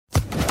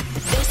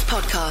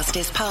podcast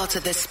is part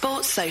of the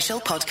Sports Social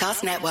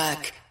Podcast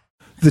Network.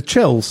 The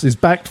Chelsea is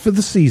backed for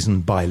the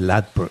season by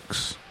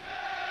Ladbrokes.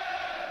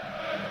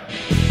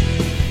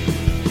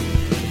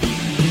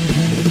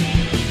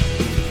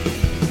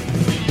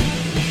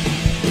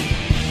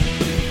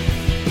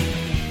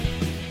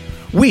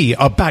 We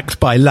are backed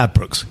by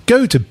Ladbrokes.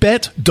 Go to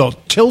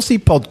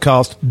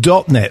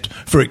bet.chelseapodcast.net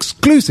for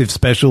exclusive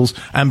specials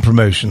and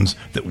promotions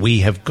that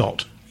we have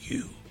got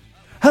you.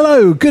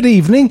 Hello, good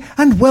evening,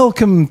 and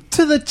welcome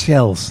to the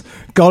Chelsea.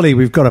 Golly,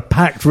 we've got a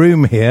packed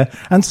room here,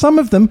 and some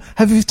of them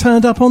have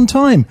turned up on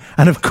time.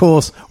 And of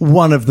course,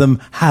 one of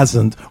them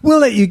hasn't. We'll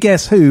let you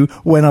guess who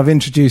when I've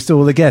introduced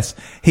all the guests.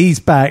 He's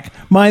back,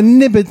 my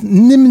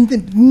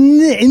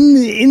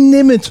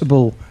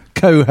inimitable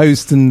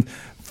co-host and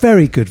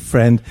very good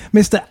friend,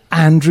 Mr.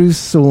 Andrew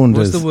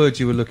Saunders. What's the word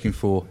you were looking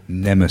for?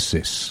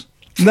 Nemesis.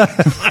 No.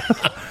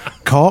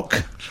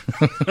 Cock.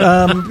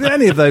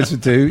 Any of those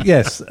would do,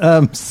 yes.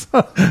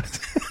 So,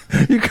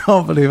 you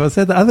can't believe I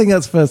said that. I think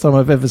that's the first time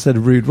I've ever said a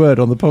rude word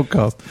on the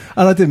podcast.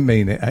 And I didn't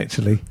mean it,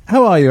 actually.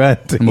 How are you,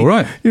 Andy? I'm all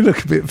right. You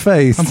look a bit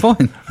phased. I'm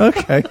fine.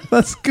 Okay,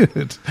 that's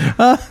good.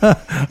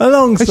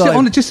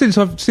 Alongside... Just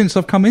since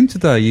I've come in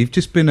today, it's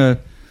just been a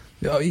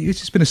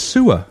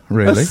sewer,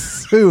 really. A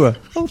sewer.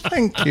 Oh,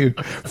 thank you.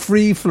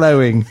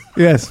 Free-flowing.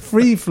 Yes,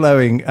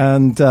 free-flowing.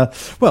 And,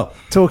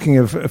 talking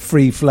of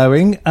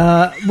free-flowing,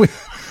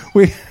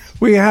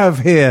 we have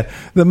here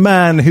the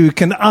man who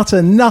can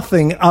utter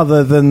nothing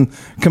other than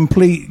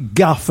complete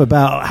guff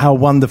about how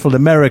wonderful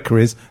America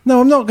is.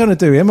 No, I'm not going to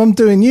do him. I'm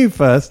doing you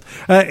first.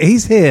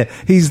 He's here.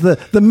 He's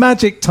the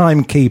magic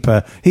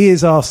timekeeper. He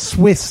is our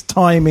Swiss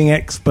timing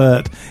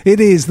expert.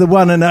 It is the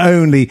one and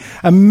only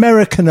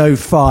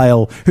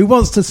Americanophile who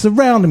wants to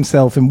surround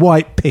himself in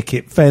white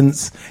picket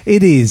fence.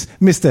 It is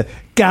Mr.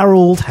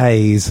 Garald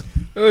Hayes.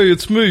 Hey,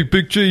 it's me,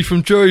 Big G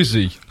from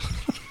Jersey.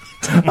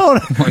 Oh,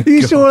 are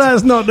you sure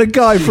that's not the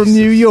guy from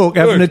New York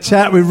having a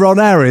chat with Ron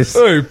Harris?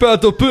 Hey,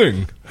 bada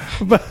bing.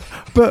 But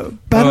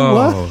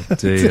Oh, what?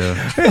 dear.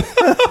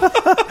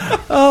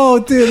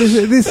 Oh, dear.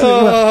 This is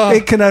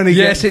it can only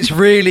Yes, it's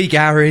really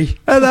Gary.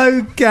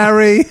 Hello,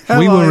 Gary.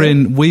 We were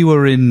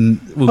in.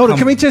 Hold on,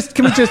 can we just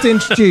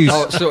introduce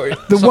Sorry.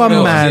 the Someone one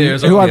else man here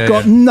as who well. I've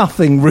got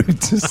nothing rude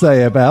to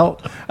say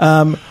about,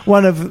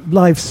 one of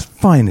life's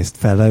finest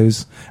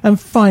fellows and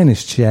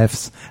finest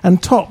chefs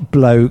and top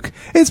bloke.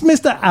 It's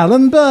Mr.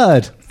 Alan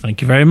Bird.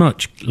 Thank you very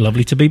much.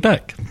 Lovely to be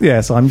back.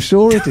 Yes, I'm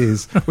sure it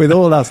is, with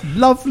all us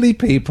lovely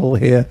people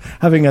here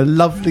having a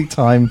lovely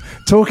time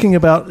talking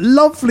about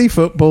lovely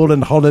football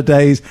and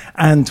holidays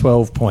and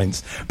 12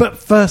 points. But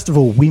first of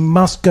all, we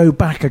must go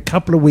back a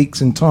couple of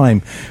weeks in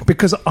time,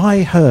 because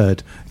I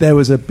heard there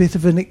was a bit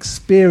of an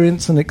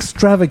experience and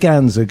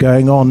extravaganza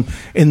going on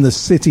in the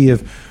city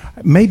of...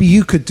 Maybe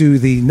you could do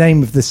the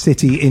name of the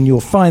city in your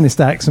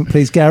finest accent,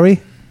 please, Gary.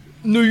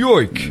 New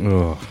York.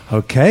 Oh.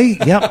 Okay,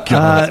 yep.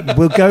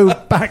 We'll go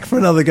back for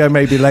another go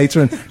maybe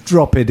later and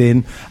drop it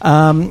in.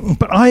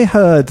 But I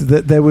heard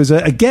that there was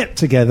a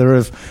get-together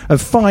of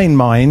fine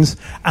minds,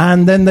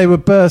 and then they were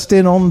burst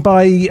in on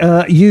by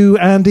you,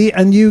 Andy,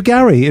 and you,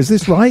 Gary. Is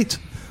this right?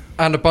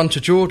 And a bunch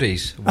of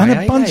Geordies. And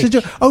a bunch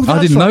of... Oh,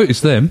 I didn't right.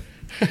 notice them.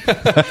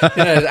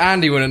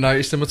 Andy wouldn't have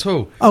noticed them at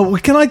all. Oh,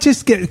 well, can I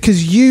just get...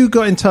 Because you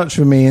got in touch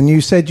with me and you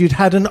said you'd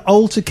had an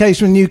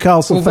altercation with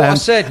Newcastle Well,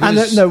 fans. what I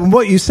said was...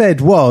 what you said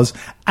was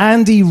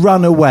Andy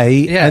run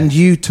away and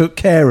you took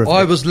care of it.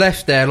 I was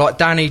left there like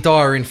Danny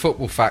Dyer in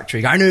Football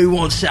Factory going, who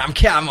wants Sam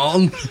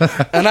Cameron?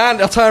 And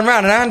I turned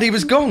around and Andy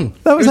was gone.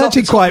 That was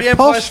actually quite the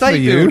posh for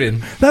you.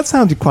 Building. That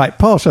sounded quite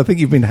posh. I think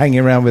you've been hanging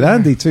around with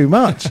Andy too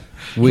much.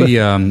 We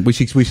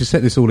should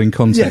set this all in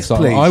context. Yes,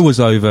 please. I was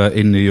over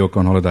in New York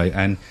on holiday,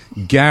 and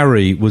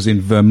Gary was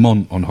in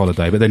Vermont on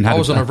holiday, but then I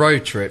was on a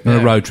road trip. On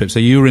a road trip. So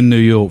you were in New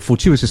York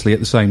fortuitously at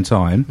the same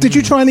time. Did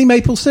you try any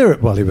maple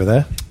syrup while you were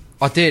there?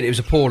 I did. It was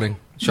appalling.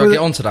 Should I get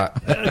onto that?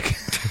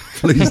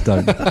 Please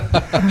don't.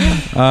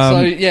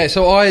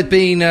 So I had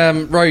been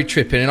road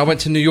tripping, and I went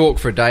to New York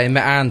for a day and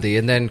met Andy,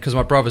 and then because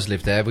my brothers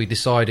lived there, we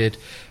decided.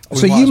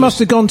 So you must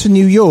have gone to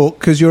New York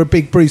because you're a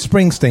big Bruce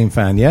Springsteen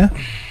fan, yeah?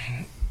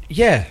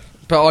 Yeah.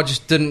 But I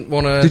just didn't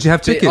want to... Did you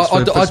have tickets for I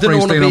didn't want to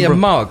Springsteen be on a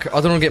mug. I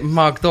didn't want to get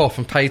mugged off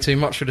and pay too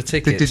much for the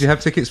tickets. Did you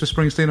have tickets for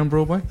Springsteen on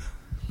Broadway?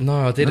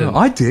 No, I didn't. No,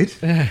 I did.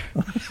 Yeah.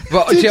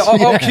 But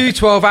I'll queue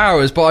 12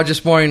 hours, but I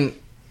just won't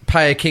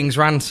pay a king's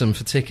ransom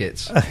for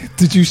tickets.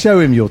 Did you show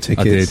him your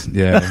tickets? I did,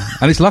 yeah.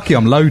 And it's lucky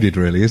I'm loaded,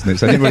 really, isn't it?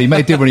 So it didn't really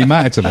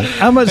matter to me.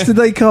 How much did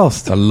they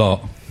cost? A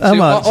lot. How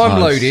much?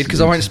 I'm loaded because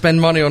I won't spend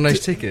money on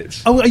those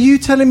tickets. Oh, are you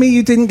telling me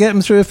you didn't get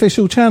them through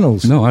official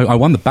channels? No, I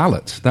won the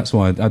ballot. That's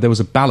why there was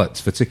a ballot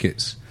for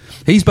tickets.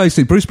 Bruce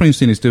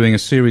Springsteen is doing a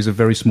series of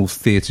very small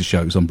theatre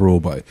shows on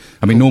Broadway.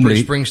 I mean,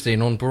 normally... Bruce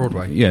Springsteen on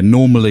Broadway. Yeah,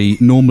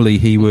 normally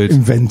he would...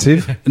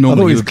 Inventive. I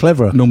thought he was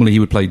clever. Normally he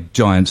would play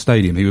Giant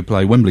Stadium. He would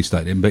play Wembley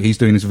Stadium, but he's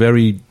doing this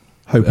very...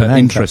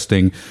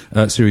 interesting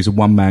series of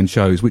one-man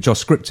shows which are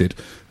scripted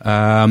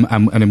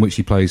and in which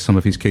he plays some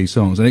of his key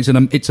songs, and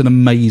it's an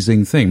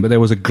amazing thing. But there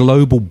was a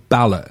global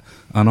ballot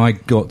and I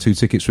got 2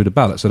 tickets through the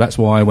ballot, so that's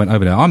why I went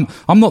over there. I'm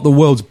not the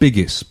world's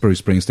biggest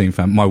Bruce Springsteen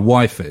fan. My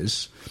wife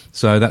is,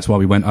 so that's why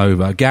we went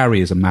over.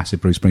 Gary is a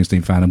massive Bruce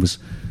Springsteen fan and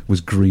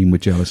was green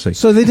with jealousy.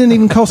 So they didn't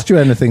even cost you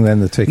anything then,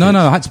 the tickets? No,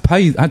 I had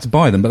to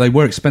buy them, but they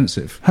were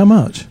expensive. How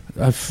much?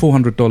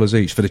 $400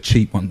 each for the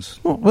cheap ones.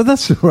 Well,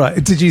 that's all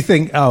right. Did you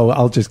think,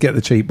 I'll just get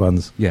the cheap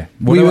ones? Yeah.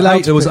 Were you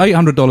allowed there was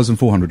 $800 and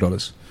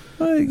 $400.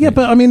 Yeah,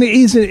 but I mean, it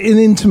is an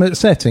intimate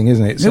setting,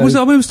 isn't it? So, It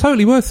was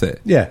totally worth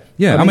it. Yeah.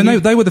 Yeah, I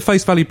mean they were the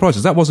face value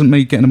prices. That wasn't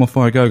me getting them off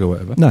Viagogo or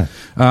whatever. No.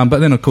 But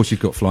then, of course, you've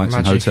got flights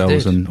Imagine and if you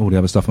hotels did. and all the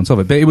other stuff on top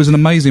of it. But it was an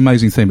amazing,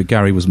 amazing thing, but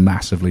Gary was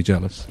massively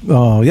jealous.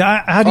 Oh,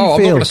 yeah. How do you I'm not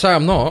feel? going to say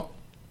I'm not.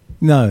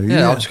 No.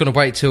 Yeah, I'm just going to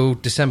wait till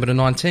December the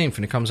 19th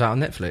when it comes out on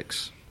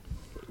Netflix.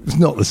 It's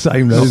not the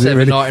same, though, is it? $7.99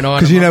 Really? a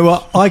Because you know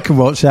month. what? I can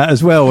watch that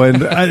as well, and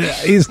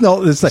it's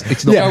not the same.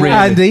 It's not really.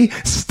 Andy,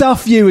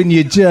 stuff you and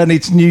your journey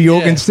to New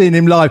York Yeah. and seeing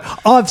him live.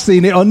 I've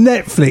seen it on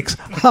Netflix.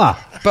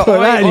 Ha! But Put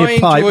that in I your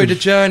pipe. enjoyed a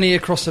journey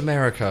across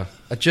America,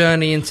 a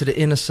journey into the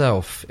inner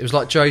self. It was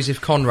like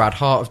Joseph Conrad,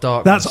 Heart of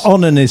Darkness. That's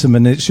onanism,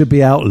 and it should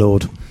be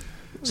outlawed.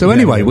 So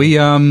anyway, we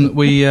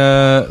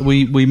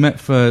met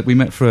for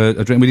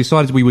a drink. We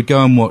decided we would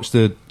go and watch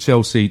the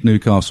Chelsea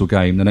Newcastle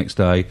game the next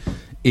day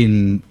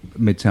in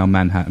Midtown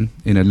Manhattan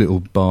in a little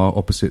bar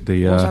opposite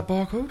the What was that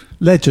bar called?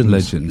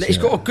 Legends. It's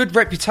got a good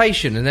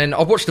reputation. And then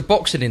I watched the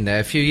boxing in there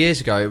a few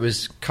years ago. It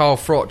was Carl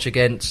Froch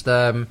against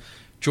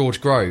George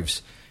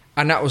Groves.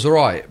 And that was all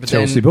right. But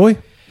Chelsea then, boy.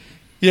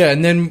 Yeah,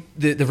 and then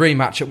the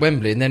rematch at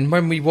Wembley. And then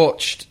when we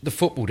watched the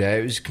football there,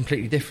 it was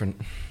completely different.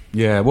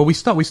 Yeah, well, we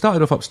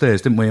started off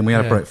upstairs, didn't we? And we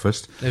had Yeah.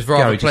 breakfast. It was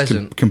rather Gary just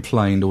pleasant.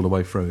 complained all the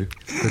way through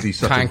because he's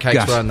such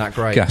Pancakes a weren't that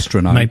great.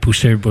 gastronome. Maple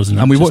syrup wasn't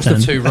And up we to watched the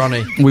standard. Too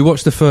runny. We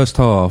watched the first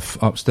half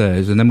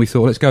upstairs, and then we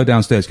thought, let's go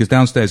downstairs because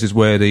downstairs is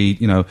where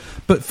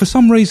But for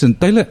some reason,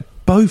 they let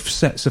both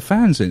sets of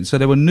fans in, so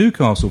there were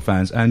Newcastle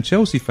fans and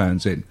Chelsea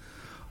fans in.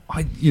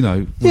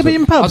 Yeah, but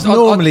in pubs,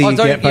 normally you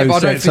get both I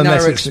don't sets think they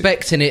unless were it's...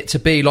 expecting it to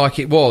be like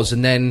it was,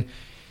 and then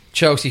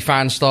Chelsea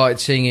fans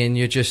started singing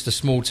 "You're just a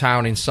small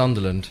town in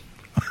Sunderland."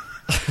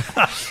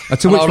 To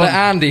And which I'll one- let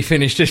Andy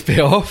finish this bit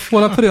off.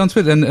 Well, I put it on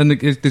Twitter, and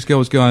this girl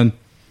was going,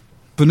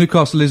 "But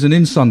Newcastle isn't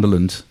in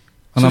Sunderland."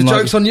 And So I'm the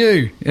like, joke's on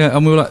you. yeah,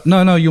 and we were like,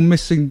 no, you're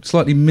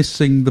slightly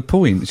missing the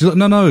point. She's like,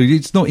 no,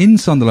 it's not in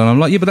Sunderland. I'm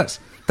like, yeah, but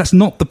that's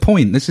not the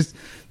point. And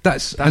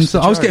so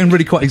the I was joke. getting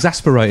really quite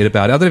exasperated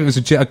about it. I don't know if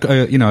it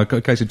was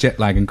a case of jet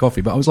lag and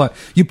coffee, but I was like,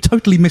 you're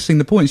totally missing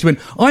the point. She went,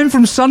 I'm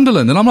from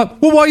Sunderland, and I'm like,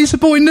 well, why are you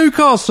supporting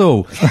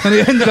Newcastle? And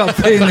it ended up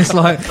being this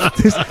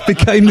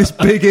became this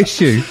big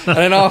issue. And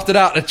then after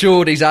that, the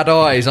Geordies had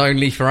eyes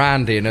only for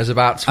Andy, and there's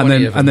about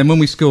 20 of them. And then when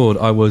we scored,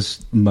 I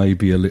was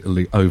maybe a little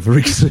over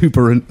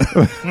exuberant.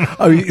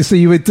 Oh, so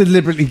you were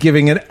deliberately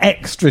giving an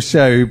extra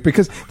show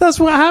because that's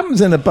what happens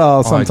in a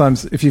bar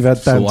sometimes if you've had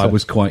So banter. I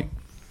was quite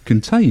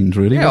contained,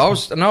 really. Yeah, I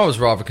was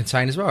rather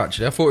contained as well,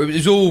 actually. I thought it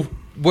was all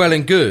well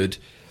and good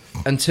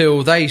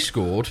until they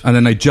scored. And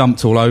then they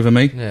jumped all over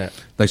me. Yeah.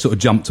 They sort of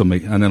jumped on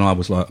me, and then I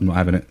was like, I'm not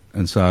having it.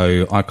 And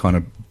so I kind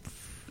of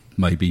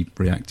maybe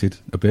reacted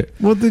a bit.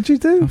 What did you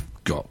do?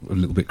 Got a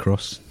little bit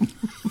cross.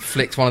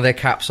 Flicked one of their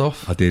caps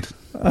off. I did.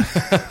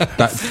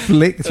 That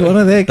Flicked one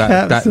of their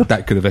caps.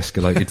 that could have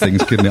escalated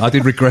things, couldn't it? I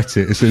did regret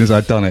it as soon as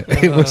I'd done it.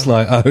 It was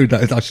like, I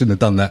shouldn't have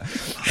done that.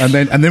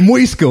 And then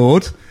we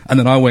scored, and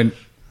then I went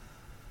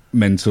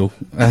mental,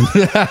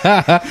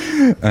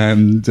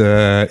 and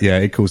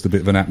it caused a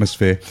bit of an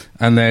atmosphere.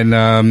 And then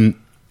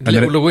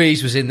Little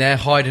Louise was in there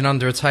hiding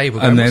under a table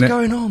going, and then, what's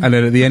going on? And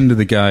then at the end of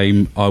the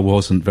game, I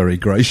wasn't very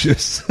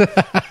gracious.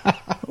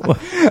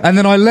 And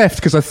then I left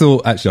because I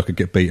thought, actually, I could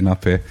get beaten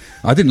up here.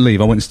 I didn't leave.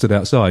 I went and stood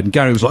outside. And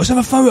Gary was like, let's have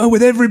a photo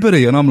with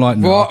everybody. And I'm like,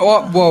 no.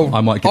 Well, I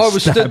might get I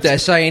was stabbed. stood there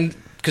saying,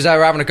 because they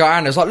were having a go at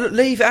Andy, I was like, look,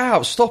 leave it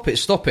out, stop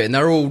it. And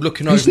they're all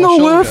looking over It's my not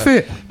shoulder. worth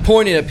it.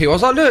 Pointing at people. I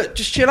was like, look,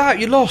 just chill out,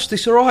 you lost,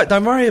 it's all right,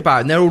 don't worry about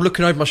it. And they're all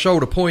looking over my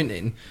shoulder,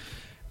 pointing.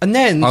 And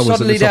then I was at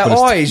suddenly the their top of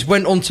the eyes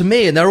went onto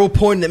me, and they're all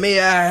pointing at me,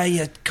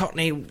 you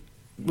Cockney,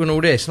 and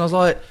all this. And I was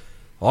like,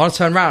 I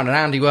turned round and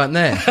Andy weren't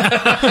there.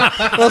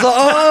 I was like,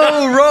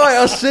 oh, right,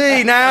 I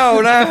see, now.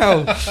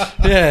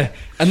 Yeah.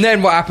 And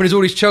then what happened is all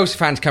these Chelsea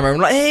fans came over and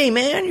were like, hey,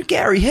 man, you're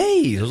Gary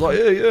Hayes. I was like,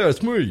 yeah,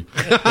 it's me.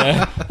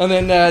 Yeah. And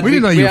then We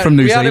didn't know you were from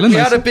New Zealand. We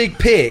had a big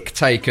pic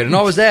taken, and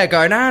I was there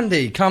going,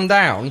 Andy, come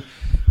down.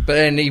 But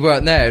then he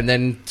weren't there, and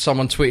then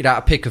someone tweeted out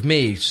a pic of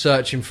me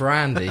searching for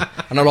Andy.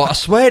 And I'm like, I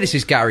swear this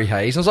is Gary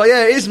Hayes. And I was like,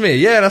 yeah, it is me.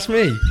 Yeah, that's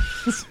me.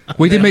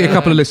 We did meet a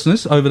couple of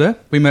listeners over there.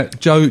 We met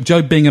Joe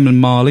Bingham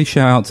and Marley.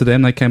 Shout out to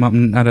them. They came up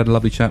and had a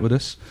lovely chat with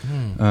us.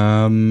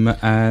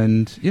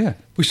 And yeah,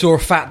 We saw a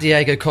fat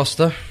Diego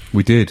Costa.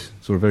 we did.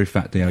 Saw a very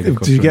fat Diego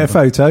Costa. Did you get a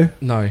photo?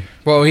 No.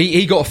 Well,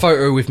 he got a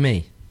photo with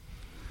me.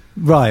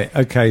 Right,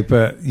 okay,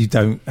 but you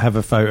don't have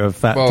a photo of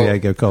fat Well,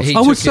 Diego Costa. he- I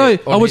would took it say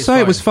on it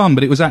his was phone. fun,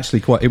 but it was actually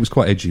quite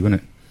edgy,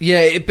 wasn't it?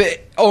 Yeah,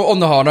 but on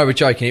the whole, I know we're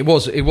joking. It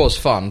was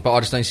fun, but I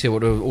just don't see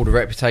what all the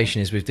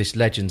reputation is with this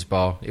Legends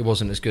bar. It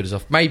wasn't as good as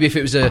maybe if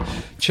it was a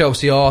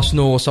Chelsea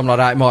Arsenal or something like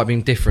that, it might have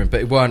been different.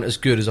 But it weren't as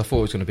good as I thought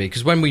it was going to be.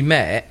 Because when we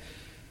met,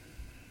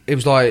 it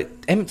was like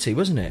empty,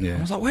 wasn't it? Yeah.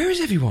 I was like, where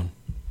is everyone?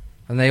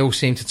 And they all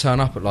seem to turn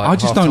up at like. I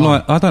just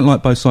half-time. I don't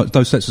like both sides,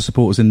 those sets of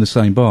supporters in the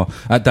same bar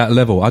at that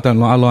level. I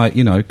like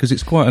because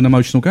it's quite an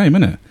emotional game,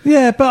 isn't it?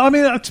 Yeah, but I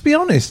mean, to be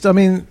honest, I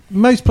mean,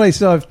 most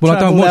places I've Well, I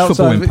don't travelled watch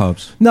football outside in of-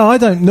 pubs. No, I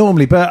don't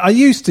normally, but I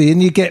used to,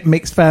 and you get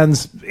mixed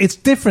fans. It's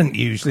different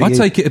usually. I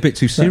take it a bit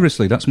too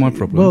seriously. That's my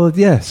problem. Well,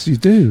 yes, you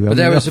do. But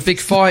there was a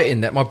big fight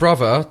in there. My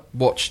brother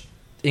watched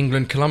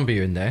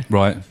England-Colombia in there.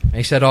 right, And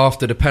he said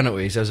after the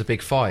penalties there was a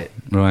big fight.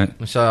 right.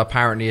 And so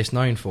apparently it's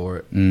known for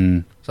it.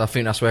 Mm. So I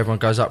think that's where everyone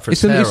goes up for a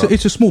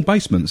It's a small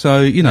basement, so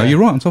Yeah. you're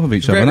right on top of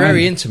each other. very, and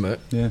very intimate.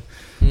 Yeah.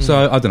 So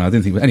I don't know. I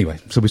didn't think. Anyway,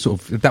 so we sort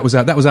of that was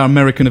our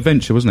American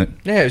adventure, wasn't it?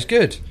 Yeah, it was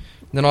good.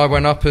 Then I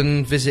went up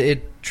and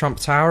visited Trump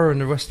Tower and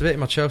the rest of it in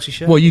my Chelsea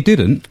shirt. Well, you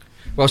didn't.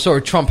 Well,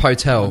 sorry, Trump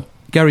Hotel.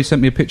 Gary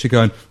sent me a picture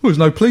going, "Oh, there's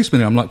no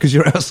policeman here." I'm like, "Because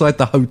you're outside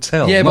the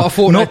hotel." Yeah, but I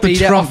thought not they'd be the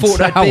there. I Trump thought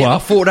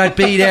Tower. they'd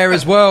be there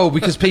as well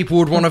because people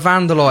would want to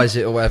vandalise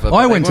it or whatever. but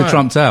I they went to weren't.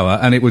 Trump Tower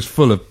and it was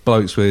full of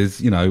blokes with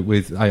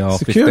AR-15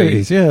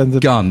 Securities, yeah, and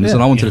guns, yeah.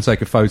 and I wanted to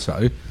take a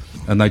photo.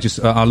 And they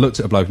just, I looked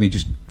at a bloke and he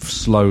just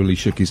slowly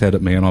shook his head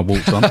at me, and I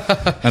walked on.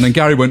 And then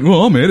Gary went,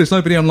 "Well, I'm here. There's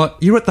nobody." I'm like,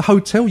 "You're at the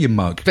hotel, you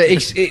mug." But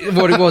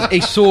what it was,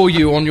 he saw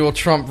you on your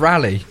Trump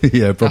rally.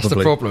 Yeah, That's the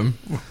probably. problem.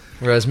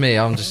 Whereas me,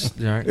 I'm just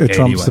a Trump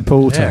Anyway.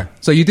 supporter. Yeah.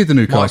 So you did the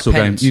Newcastle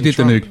game. Pence You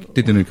and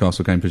did the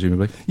Newcastle game,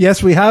 presumably.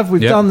 Yes, we have.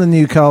 We've Yeah. done the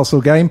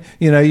Newcastle game.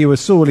 You were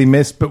sorely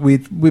missed, but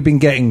we've been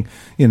getting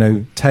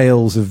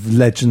tales of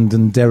legend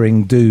and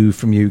daring do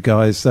from you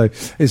guys. So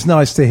it's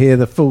nice to hear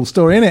the full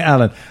story, isn't it,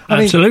 Alan?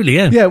 Absolutely,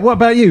 yeah. Yeah. What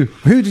about you?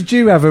 Who did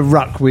you have a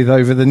ruck with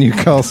over the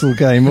Newcastle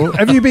game? Or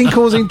have you been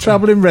causing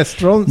trouble in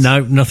restaurants?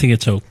 No, nothing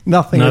at all.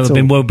 Nothing No, at I've all.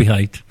 been well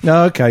behaved.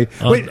 No. Okay.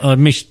 Wait, I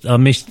missed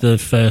the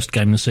first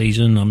game of the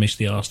season. I missed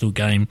the Arsenal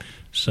game.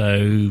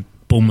 So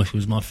Bournemouth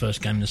was my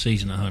first game of the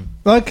season at home.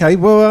 Okay,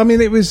 well, I mean,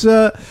 it was,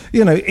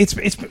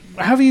 it's.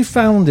 How have you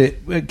found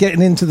it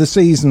getting into the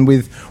season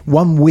with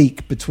 1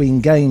 week between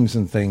games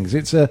and things?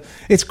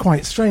 It's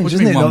quite strange, What do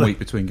you isn't mean it? 1 Not- week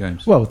between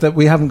games? Well, that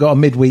we haven't got a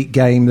midweek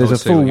game. There's I a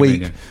see full what you week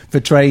mean, yeah. for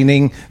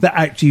training. That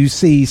actually you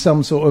see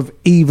some sort of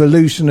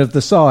evolution of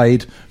the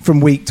side from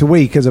week to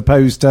week, as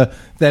opposed to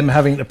them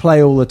having to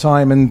play all the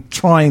time and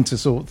trying to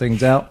sort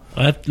things out.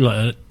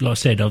 Like I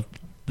said,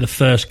 the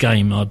first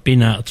game I'd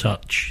been out of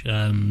touch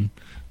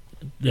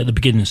at the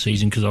beginning of the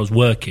season because I was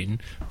working,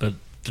 but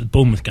the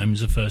Bournemouth game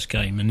was the first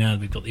game, and now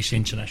we've got this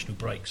international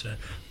break, so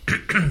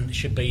it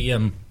should be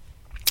an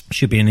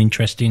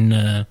interesting,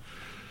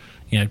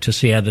 to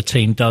see how the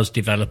team does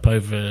develop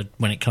over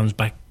when it comes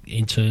back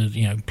into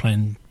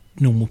playing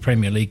normal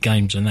Premier League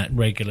games and that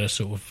regular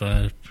sort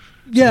of.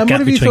 Yeah, and gap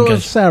what have you between thought of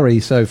games.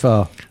 Sarri so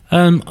far?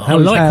 I he's like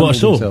what I handled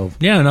saw. himself?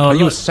 Yeah, no, Are I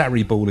you a like.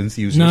 Sarri ball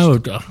enthusiast? No,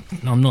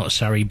 I'm not a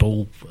Sarri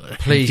ball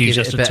Please give it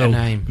enthusiast a at better all.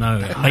 name. No,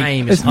 Better I hate,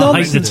 name It's is I hate the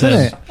nonsense, term.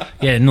 isn't it?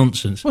 Yeah,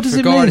 nonsense. What does For a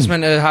it guy mean? that's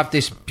meant to have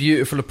this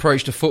beautiful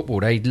approach to football,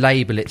 they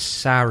label it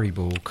Sarri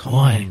ball. Come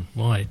on.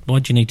 Why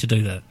do you need to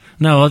do that?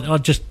 No,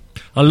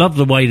 I love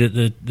the way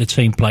that the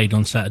team played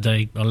on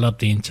Saturday. I love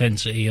the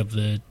intensity of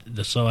the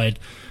side.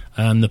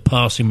 The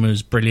passing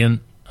was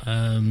brilliant.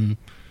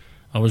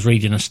 I was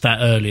reading a stat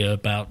earlier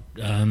about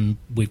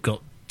we've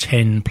got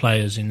 10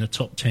 players in the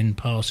top 10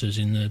 passers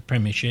in the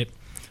Premiership,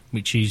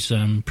 which is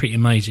pretty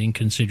amazing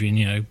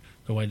considering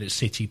the way that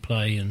City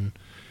play, and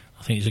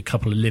I think there's a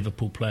couple of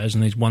Liverpool players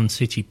and there's one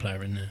City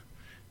player in there.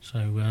 So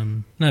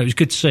no, it was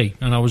good to see,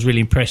 and I was really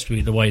impressed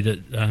with the way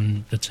that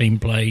the team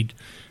played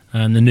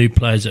and the new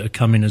players that are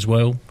coming as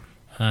well.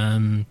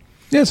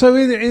 Yeah, so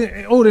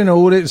all in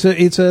all, it's a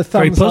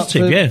Very thumbs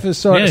positive, up yeah. for Yeah,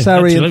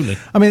 Sarri. absolutely.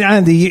 I mean,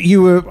 Andy,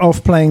 you were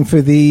off playing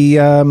for the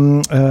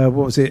what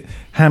was it,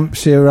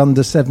 Hampshire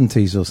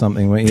under-70s or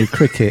something, weren't you?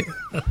 Cricket,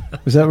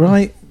 was that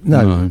right?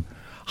 No.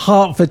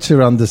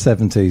 Hertfordshire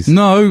under-70s.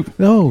 No.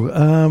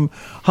 No,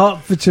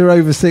 Hertfordshire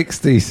over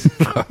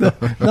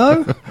 60s.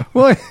 No?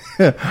 What?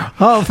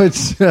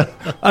 Hertfordshire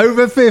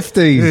over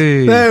 50s.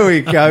 Hey. There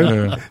we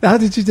go. How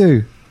did you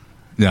do?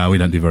 No, we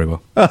don't do very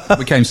well.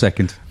 We came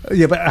second.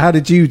 Yeah, but how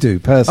did you do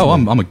personally? Oh,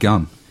 I'm a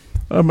gun.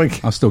 Oh my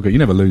I still get. You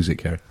never lose it,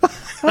 Kerry.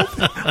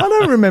 I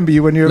don't remember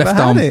you when you were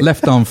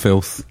Left arm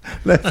filth.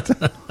 Left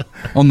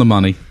On the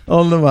money.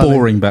 on the money.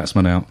 Boring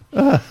batsman out.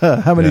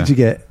 How many Yeah. did you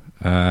get?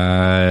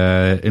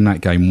 In that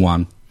game,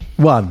 one.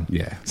 One.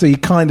 Yeah. So you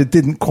kind of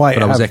didn't quite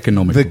But I was have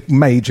economical. the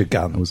major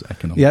gun. I was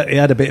economical. Yeah, it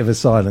had a bit of a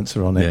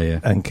silencer on it Yeah, yeah.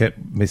 and kept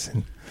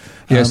missing.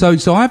 Yeah,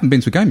 so I haven't been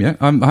to a game yet.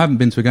 I haven't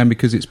been to a game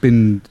because it's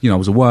been, I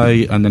was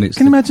away, and then it's.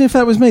 Can you imagine if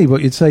that was me,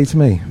 what you'd say to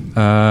me?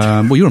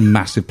 Well, you're a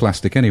massive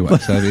plastic anyway,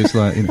 so it's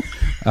like.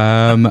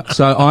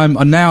 So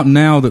I'm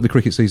now that the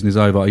cricket season is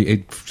over,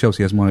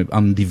 Chelsea has my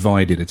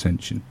undivided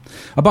attention.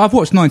 But I've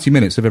watched 90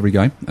 minutes of every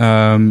game,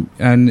 and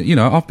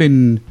I've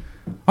been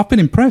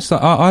impressed.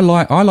 I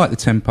like the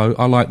tempo.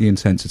 I like the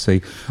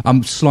intensity.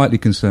 I'm slightly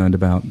concerned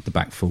about the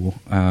back four.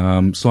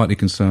 Slightly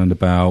concerned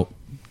about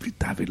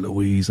David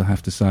Luiz, I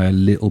have to say, a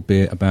little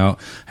bit about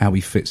how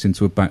he fits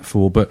into a back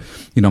four. But,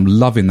 I'm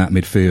loving that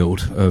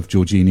midfield of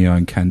Jorginho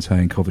and Kante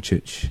and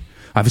Kovacic.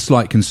 I have a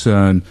slight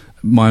concern.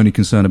 My only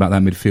concern about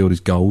that midfield is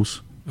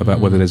goals. about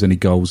whether there's any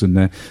goals in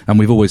there. And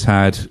we've always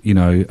had,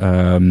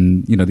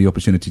 the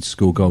opportunity to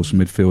score goals from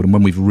midfield. And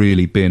when we've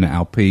really been at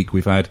our peak,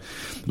 we've had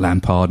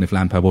Lampard, and if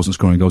Lampard wasn't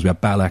scoring goals, we had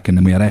Ballack, and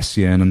then we had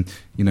Essien,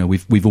 and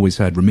we've always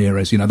had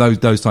Ramirez.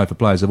 Those type of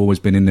players have always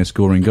been in there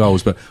scoring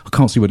goals. But I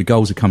can't see where the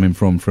goals are coming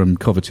from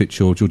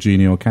Kovacic or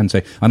Jorginho or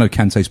Kante. I know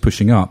Kante's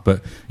pushing up,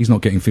 but he's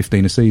not getting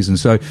 15 a season.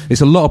 So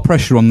it's a lot of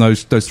pressure on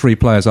those three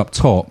players up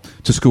top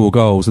to score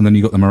goals, and then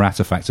you've got the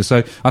Morata factor.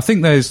 So I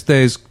think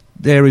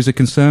there is a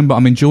concern, but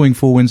I'm enjoying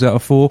 4 wins out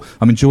of 4.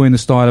 I'm enjoying the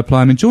style of play.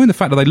 I'm enjoying the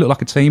fact that they look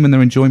like a team and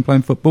they're enjoying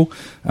playing football.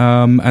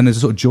 And there's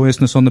a sort of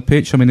joyousness on the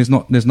pitch. I mean,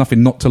 there's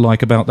nothing not to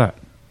like about that.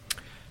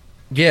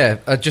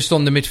 Yeah, just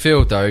on the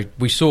midfield though,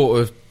 we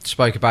sort of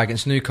spoke about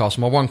against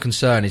Newcastle. My one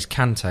concern is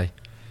Kante,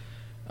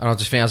 and I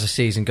just think as the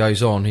season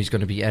goes on, he's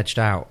going to be edged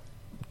out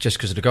just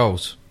because of the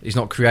goals. He's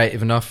not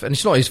creative enough, and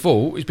it's not his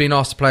fault. He's been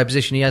asked to play a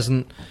position he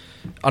hasn't.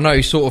 I know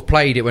he sort of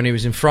played it when he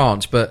was in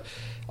France, but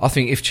I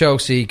think if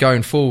Chelsea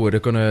going forward are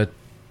going to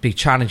be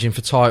challenging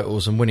for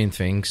titles and winning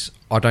things,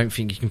 I don't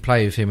think you can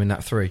play with him in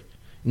that 3.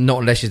 Not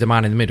unless he's the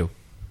man in the middle.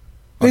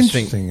 I just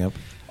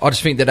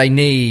think that they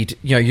need,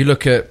 you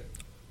look at,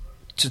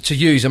 to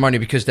use them only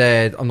because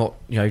I'm not,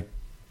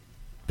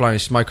 blowing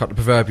smoke up the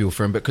proverbial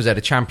for them, but because they're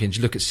the champions.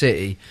 You look at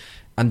City,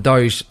 and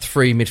those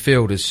 3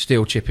 midfielders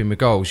still chipping with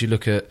goals. You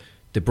look at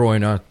De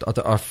Bruyne,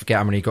 I forget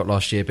how many he got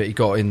last year, but he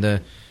got in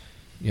the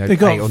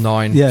 8 or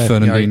 9. Yeah.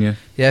 Fernandinho.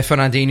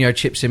 Fernandinho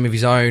chips in with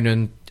his own,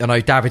 and I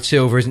know David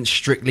Silva isn't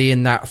strictly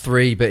in that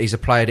 3, but he's a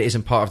player that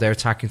isn't part of their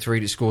attacking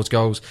 3 that scores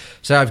goals.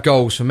 So they have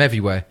goals from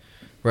everywhere,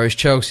 whereas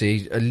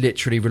Chelsea are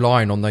literally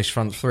relying on those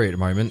front 3 at the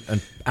moment,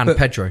 and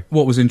Pedro.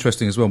 What was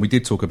interesting as well, we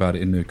did talk about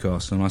it in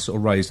Newcastle, and I sort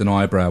of raised an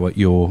eyebrow at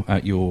your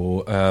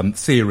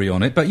theory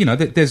on it. But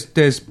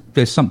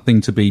there's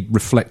something to be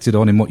reflected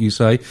on in what you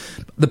say.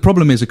 The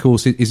problem is, of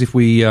course, is if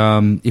we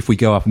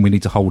go up and we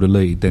need to hold a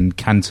lead, then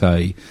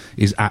Kante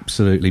is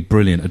absolutely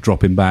brilliant at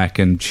dropping back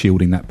and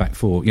shielding that back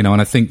 4. And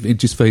I think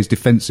just for his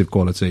defensive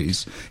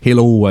qualities, he'll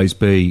always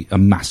be a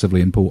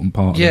massively important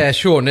part. Yeah,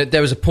 sure. And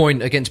there was a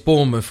point against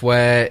Bournemouth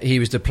where he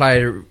was the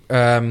player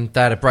that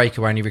had a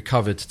breakaway and he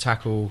recovered to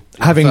tackle.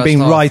 Having been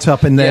right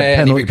up in their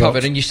penalty and he recovered,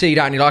 box. and you see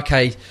that, and you're like,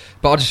 okay.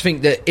 But I just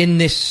think that in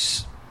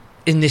this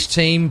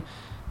team,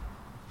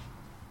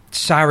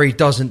 Sarri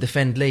doesn't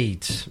defend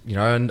leads,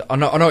 and I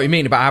know what you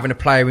mean about having a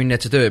player in there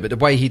to do it, but the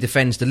way he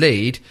defends the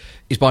lead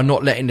is by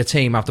not letting the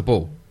team have the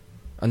ball,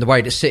 and the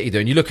way that City do.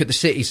 And you look at the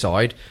City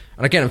side,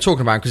 and again, I'm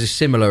talking about because it's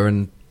similar,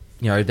 and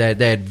they're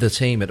the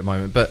team at the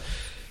moment, but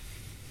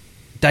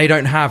they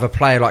don't have a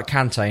player like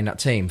Kante in that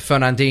team.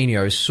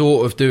 Fernandinho is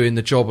sort of doing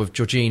the job of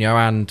Jorginho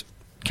and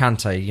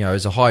Kante,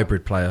 as a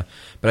hybrid player,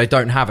 but they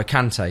don't have a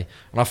Kante.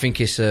 And I think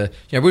it's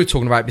we were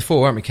talking about it before,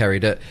 weren't we, Kerry,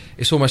 that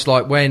it's almost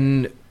like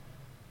when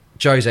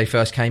Jose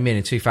first came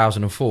in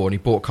 2004 and he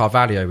brought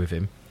Carvalho with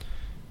him,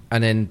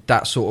 and then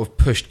that sort of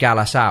pushed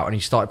Gallas out and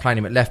he started playing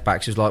him at left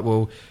back. So he was like,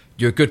 well,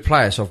 you're a good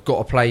player, so I've got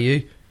to play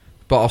you,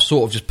 but I'll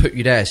sort of just put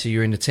you there so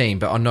you're in the team,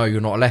 but I know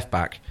you're not a left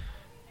back.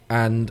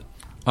 And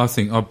I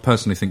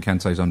personally think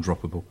Kante's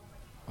undroppable.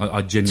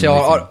 I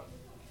genuinely think.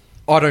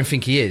 I don't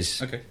think he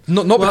is. Okay.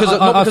 Not because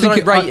I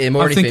don't rate him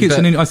or anything.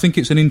 I think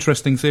it's an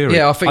interesting theory.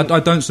 Yeah, I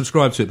don't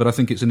subscribe to it, but I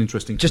think it's an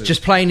interesting theory.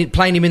 Just playing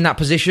him in that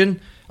position,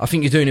 I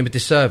think you're doing him a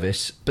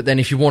disservice. But then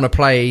if you want to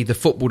play the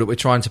football that we're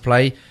trying to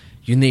play,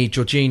 you need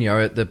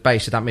Jorginho at the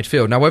base of that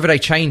midfield. Now, whether they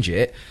change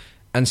it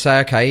and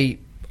say, okay,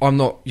 I'm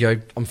not,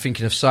 I'm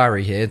thinking of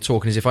Sarri here,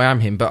 talking as if I am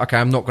him, but okay,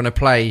 I'm not going to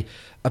play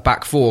a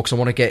back 4 because I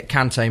want to get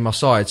Kante in my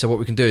side. So what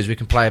we can do is we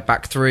can play a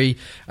back 3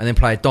 and then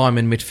play a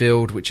diamond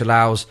midfield, which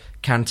allows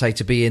Kante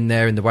to be in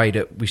there in the way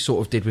that we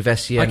sort of did with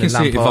Essien and Lampard. I can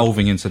see it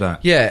evolving into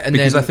that. Yeah,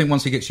 because I think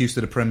once he gets used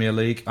to the Premier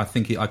League, I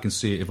can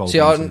see it evolving. See,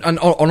 and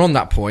on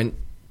that point,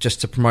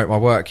 just to promote my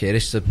work here,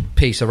 this is a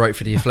piece I wrote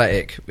for The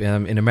Athletic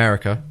in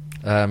America.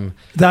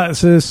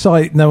 That's a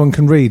site no one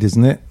can read,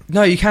 isn't it?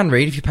 No, you can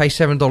read if you pay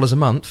 $7 a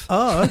month.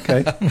 Oh,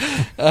 okay.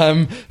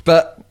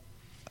 But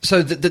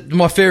so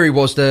my theory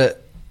was that,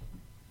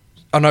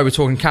 I know we're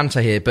talking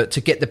Kante here, but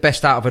to get the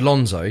best out of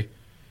Alonso,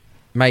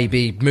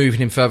 maybe moving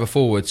him further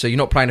forward. So you're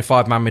not playing a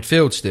 5-man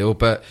midfield still,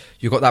 but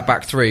you've got that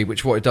back 3,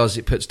 which what it does,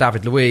 it puts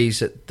David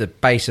Luiz at the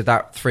base of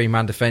that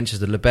 3-man defence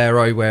as the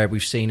libero, where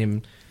we've seen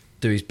him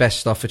do his best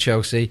stuff for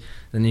Chelsea.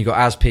 Then you've got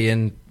Aspi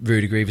and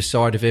Rudiger either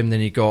side of him.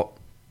 Then you've got,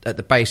 at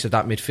the base of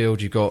that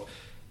midfield, you've got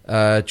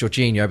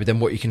Jorginho. But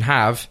then what you can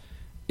have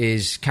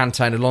is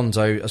Kante and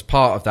Alonso as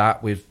part of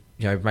that, with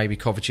maybe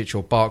Kovacic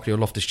or Barkley or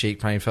Loftus-Cheek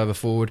playing further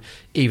forward.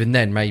 Even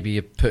then, maybe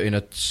you're putting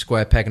a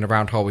square peg in a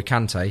round hole with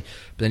Kante,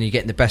 but then you're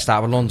getting the best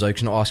out of Alonso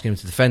because you're not asking him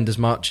to defend as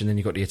much, and then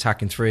you've got the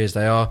attacking 3 as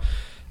they are.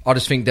 I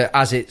just think that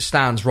as it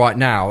stands right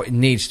now, it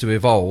needs to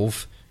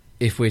evolve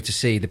if we're to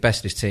see the best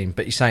of this team.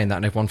 But you're saying that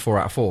and they've won 4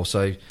 out of 4,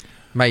 so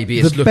maybe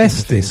it's the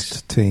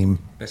bestest team.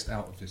 Best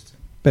out of this team.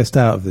 Best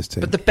out of this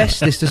team. But the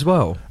bestest as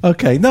well.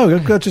 Okay, no,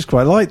 I just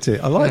quite liked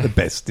it. I like the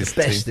bestest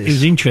team. It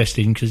was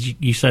interesting because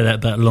you say that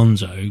about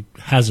Alonso.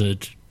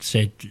 Hazard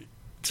said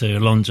to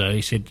Alonso,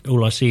 he said,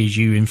 all I see is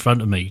you in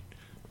front of me.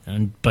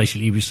 And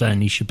basically he was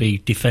saying he should be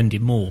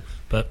defending more.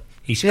 But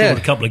He scored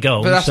a couple of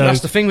goals. But so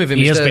that's the thing with him.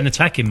 He is has that, been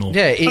attacking more.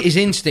 Yeah, his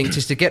instinct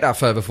is to get that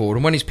further forward.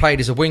 And when he's played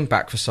as a wing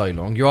back for so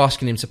long, you're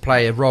asking him to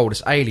play a role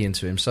that's alien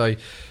to him. So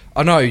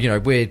I know,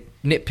 we're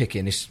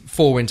nitpicking. It's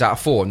 4 wins out of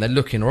 4, and they're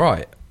looking all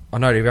right. I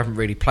know they haven't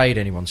really played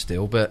anyone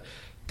still, but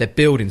they're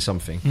building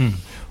something.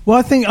 Well,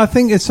 I think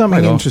there's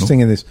something interesting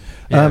in this.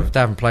 Yeah, they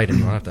haven't played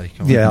anyone, have they?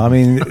 Come on. Yeah, I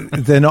mean,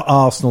 they're not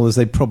Arsenal as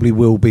they probably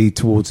will be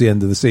towards the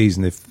end of the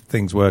season if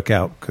things work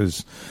out.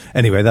 Because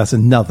anyway, that's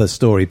another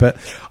story. But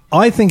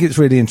I think it's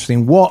really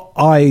interesting. What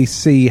I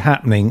see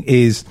happening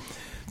is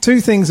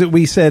 2 things that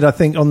we said, I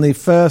think, on the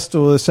first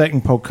or the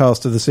second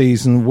podcast of the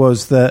season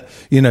was that,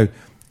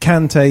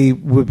 Kante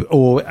would,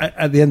 or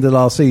at the end of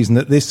last season,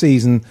 that this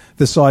season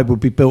the side would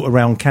be built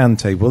around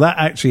Kante. Well, that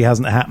actually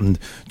hasn't happened.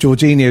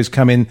 Jorginho's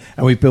come in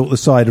and we've built the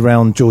side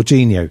around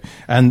Jorginho.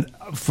 And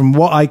from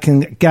what I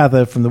can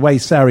gather from the way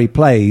Sarri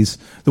plays,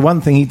 the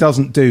one thing he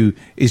doesn't do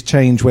is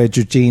change where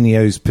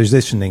Jorginho's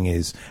positioning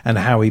is and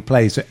how he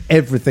plays. So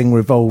everything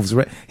revolves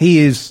around. He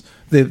is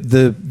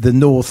the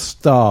North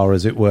Star,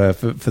 as it were,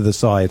 for the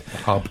side.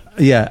 Hub.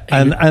 Yeah,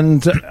 and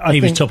I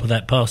He think, was top of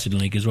that passing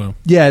league as well.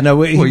 Yeah, no,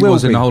 he will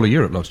was be. in the whole of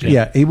Europe last year.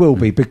 Yeah, he will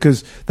be,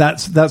 because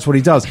that's what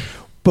he does.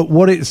 But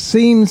what it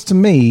seems to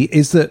me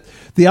is that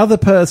the other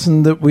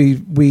person that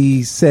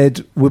we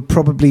said would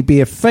probably be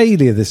a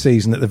failure this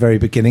season at the very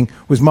beginning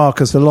was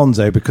Marcos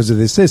Alonso because of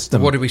his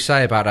system. What did we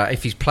say about that?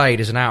 If he's played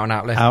as an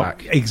out-and-out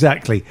left-back.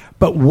 Exactly.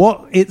 But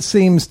what it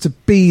seems to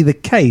be the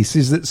case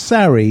is that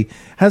Sarri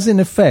has, in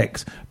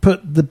effect,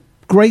 put the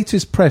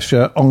greatest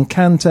pressure on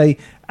Kante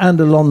and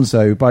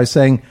Alonso by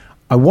saying,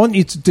 I want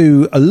you to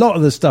do a lot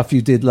of the stuff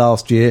you did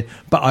last year,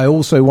 but I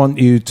also want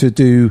you to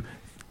do,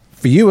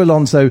 for you,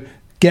 Alonso,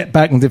 get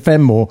back and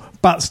defend more,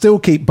 but still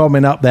keep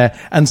bombing up there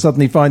and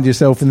suddenly find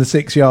yourself in the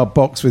 6-yard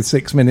box with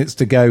 6 minutes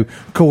to go,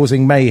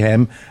 causing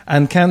mayhem.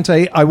 And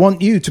Kante, I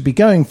want you to be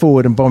going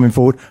forward and bombing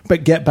forward,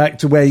 but get back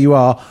to where you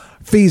are,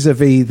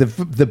 vis-a-vis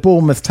the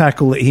Bournemouth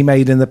tackle that he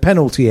made in the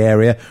penalty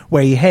area,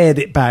 where he haired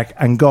it back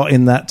and got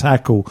in that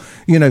tackle.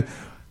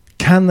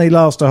 Can they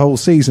last a whole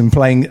season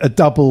playing a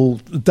double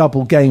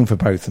game for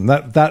both of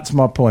them? That's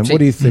my point. What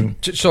do you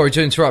think? Sorry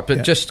to interrupt,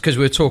 but just because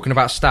we were talking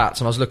about stats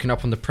and I was looking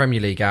up on the Premier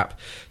League app.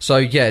 So,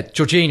 yeah,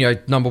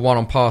 Jorginho, number 1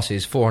 on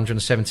passes,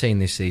 417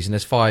 this season.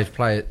 There's 5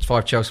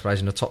 Chelsea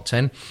players in the top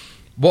 10.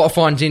 What I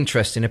find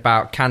interesting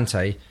about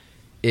Kante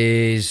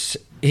is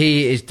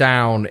he is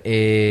down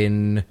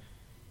in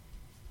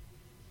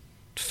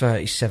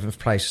 37th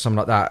place or something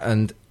like that,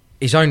 and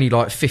he's only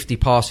like 50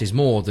 passes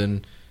more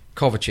than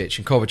Kovacic,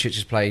 and Kovacic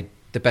has played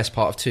the best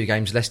part of 2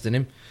 games less than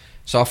him.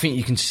 So I think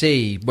you can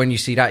see, when you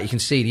see that, you can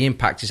see the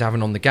impact he's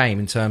having on the game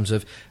in terms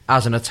of,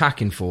 as an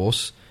attacking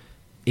force,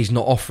 he's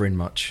not offering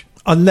much.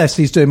 Unless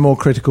he's doing more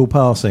critical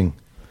passing.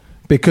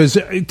 Because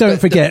don't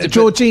forget,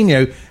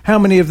 Jorginho, how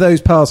many of those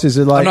passes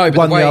are like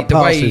 1-yard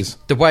passes?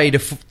 The way the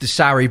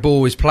Sarri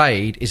ball is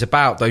played is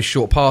about those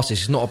short passes.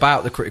 It's not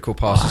about the critical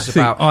passes. It's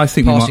about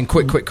passing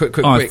quick,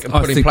 and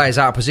putting players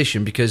out of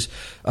position, because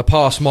a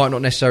pass might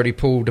not necessarily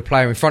pull the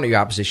player in front of you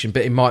out of position,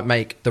 but it might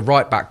make the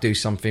right back do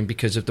something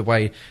because of the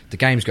way the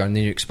game's going, and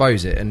then you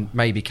expose it. And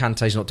maybe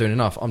Kante's not doing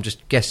enough. I'm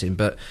just guessing,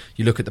 but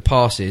you look at the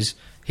passes,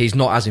 he's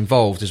not as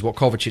involved as what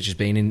Kovacic has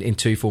been in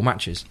 2 full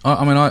matches.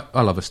 I mean,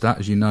 I love a stat,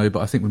 as you know, but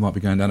I think we might be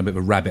going down a bit of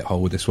a rabbit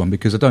hole with this one,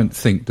 because I don't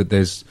think that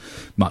there's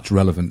much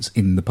relevance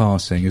in the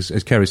passing.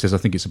 As Kerry says, I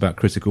think it's about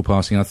critical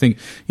passing. I think,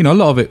 a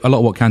lot of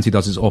what Kante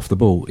does is off the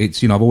ball.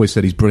 It's, I've always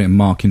said he's brilliant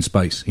marking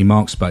space. He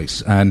marks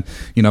space. And,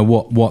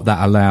 what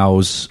that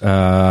allows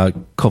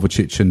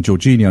Kovacic and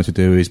Jorginho to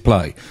do is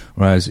play.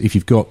 Whereas if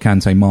you've got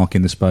Kante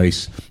marking the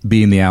space,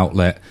 being the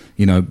outlet,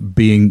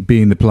 being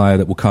the player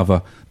that will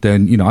cover,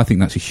 then, I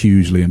think that's a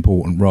hugely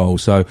important role.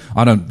 So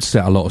I don't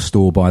set a lot of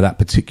store by that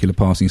particular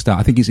passing stat.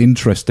 I think it's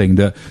interesting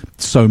that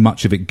so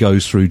much of it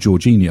goes through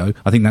Jorginho.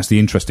 I think that's the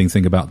interesting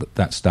thing about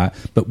that stat.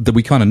 But that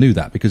we kind of knew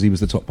that because he was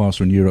the top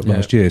passer in Europe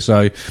last year.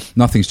 So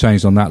nothing's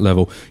changed on that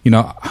level.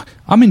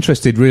 I'm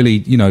interested really,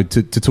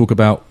 to talk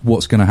about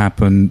what's going to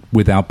happen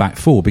with our back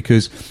 4,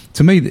 because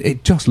to me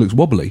it just looks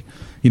wobbly.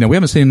 We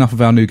haven't seen enough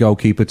of our new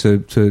goalkeeper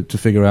to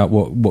figure out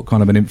what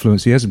kind of an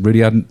influence he has. Really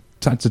hadn't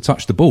to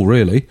touch the ball,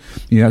 really.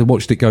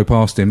 Watched it go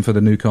past him for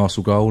the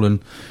Newcastle goal,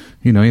 and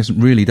he hasn't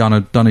really done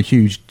a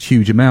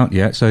huge amount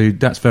yet. So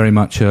that's very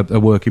much a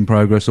work in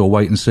progress, or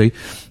wait and see.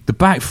 The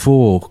back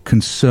 4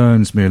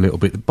 concerns me a little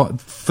bit, but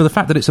for the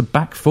fact that it's a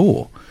back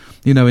 4.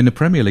 In the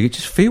Premier League, it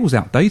just feels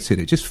outdated.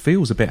 It just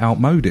feels a bit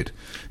outmoded.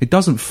 It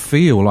doesn't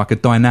feel like a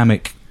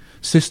dynamic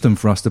system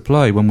for us to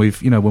play when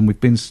we've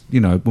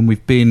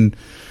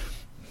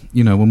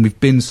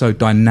been so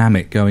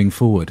dynamic going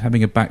forward.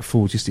 Having a back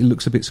 4, it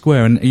looks a bit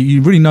square. And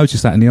you really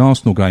noticed that in the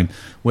Arsenal game,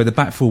 where the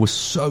back 4 was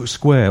so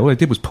square. All they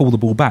did was pull the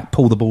ball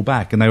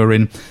back, and they were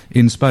in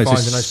space.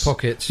 Finding those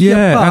pockets.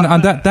 Yeah,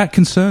 and that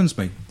concerns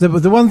me.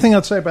 The one thing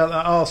I'd say about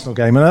that Arsenal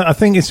game, and I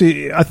think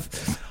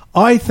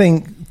I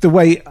think the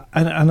way,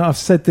 and I've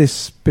said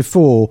this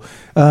before,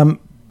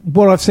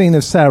 what I've seen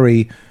of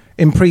Sarri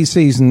in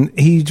pre-season,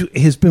 he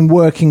has been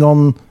working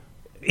on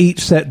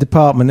each set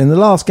department. In the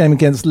last game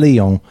against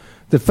Lyon,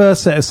 the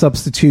first set of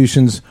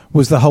substitutions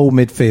was the whole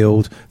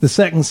midfield, the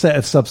second set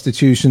of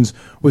substitutions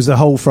was the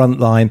whole front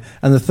line,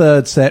 and the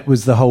third set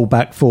was the whole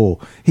back four.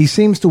 He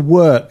seems to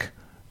work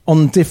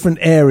on different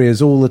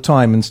areas all the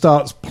time and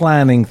starts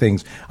planning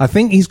things. I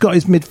think he's got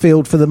his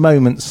midfield for the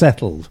moment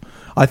settled.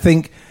 I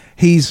think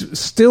he's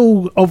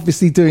still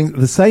obviously doing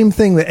the same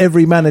thing that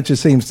every manager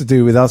seems to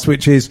do with us,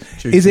 which is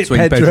it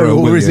Pedro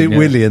or is it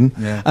Willian?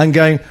 Yeah. And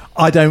going,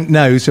 I don't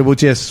know, so we'll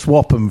just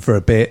swap them for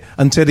a bit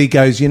until he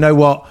goes, you know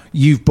what,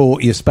 you've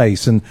bought your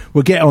space. And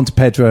we'll get on to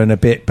Pedro in a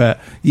bit, but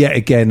yet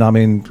again, I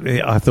mean,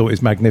 I thought it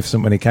was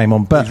magnificent when he came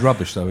on. But he's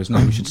rubbish, though, isn't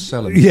he? We should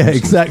sell him. Yeah,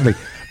 exactly.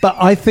 But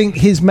I think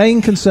his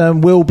main concern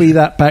will be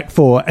that back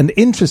four. And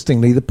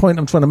interestingly, the point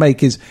I'm trying to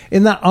make is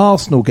in that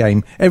Arsenal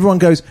game, everyone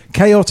goes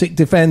chaotic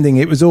defending.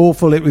 It was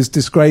awful. It was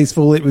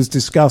disgraceful. It was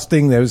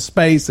disgusting. There was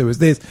space. There was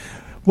this.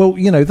 Well,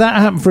 you know,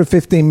 that happened for a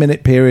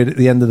 15-minute period at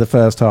the end of the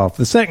first half.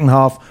 The second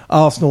half,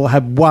 Arsenal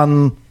had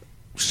one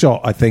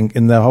shot, I think,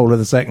 in the whole of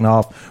the second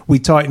half. We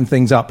tightened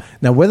things up.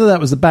 Now, whether that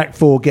was the back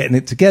four getting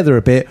it together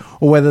a bit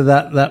or whether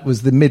that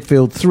was the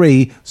midfield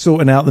three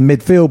sorting out the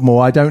midfield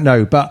more, I don't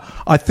know. But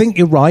I think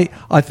you're right.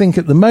 I think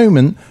at the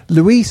moment,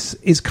 Luis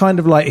is kind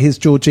of like his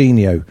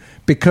Jorginho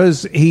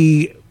because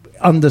he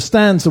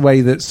understands the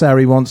way that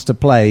Sarri wants to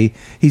play.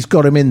 He's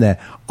got him in there.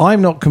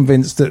 I'm not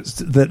convinced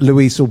that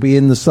Luis will be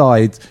in the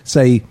side,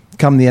 say,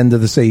 come the end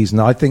of the season.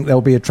 I think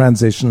there'll be a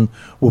transition.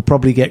 We'll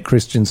probably get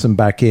Christensen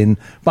back in.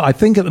 But I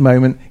think at the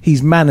moment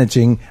he's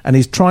managing and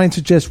he's trying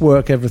to just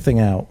work everything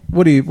out.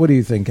 What do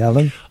you think,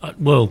 Alan?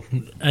 Well,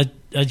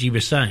 as you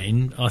were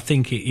saying, I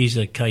think it is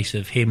a case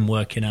of him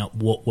working out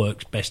what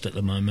works best at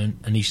the moment,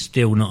 and he's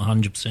still not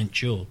 100%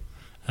 sure.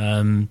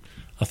 I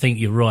think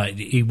you're right.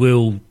 He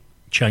will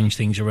change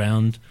things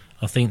around.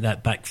 I think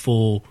that back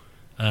four,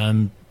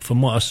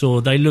 from what I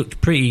saw, they looked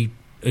pretty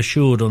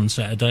assured on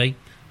Saturday.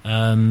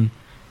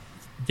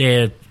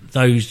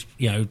 Those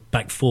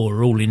back four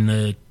are all in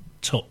the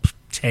top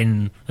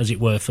 10, as it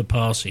were, for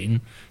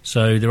passing.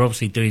 So they're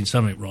obviously doing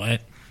something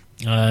right.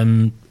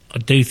 I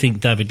do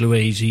think David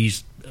Luiz,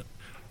 he's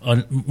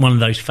one of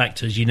those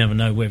factors. You never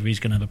know whether he's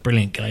going to have a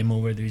brilliant game or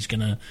whether he's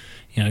going to,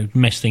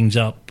 mess things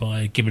up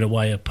by giving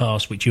away a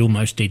pass, which he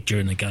almost did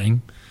during the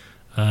game.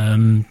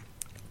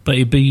 But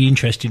it'd be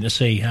interesting to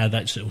see how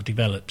that sort of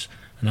develops.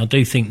 And I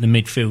do think the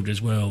midfield as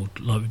well,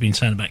 like we've been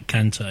saying about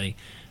Kante,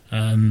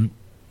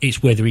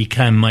 it's whether he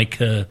can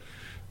make a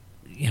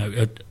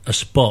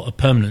spot, a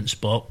permanent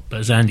spot.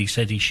 But as Andy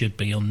said, he should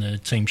be on the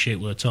team sheet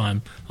all the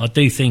time. I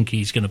do think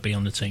he's going to be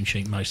on the team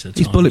sheet most of the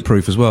time. He's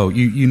bulletproof as well.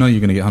 You know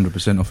you're going to get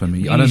 100% off him.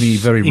 I don't think he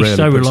very rarely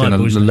so puts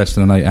reliable, in a less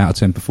than an 8 out of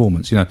 10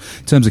 performance. In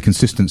terms of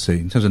consistency,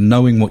 in terms of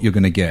knowing what you're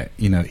going to get,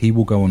 he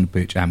will go on the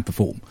pitch and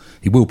perform.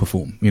 He will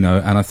perform. And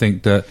I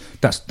think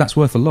that's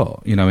worth a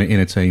lot. In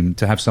a team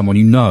to have someone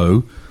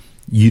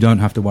you don't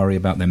have to worry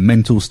about their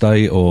mental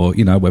state or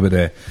whether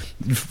they're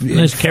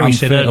as Kerry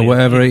said earlier, or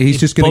whatever. He's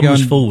just going to go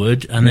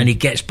forward and then he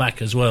gets back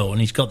as well,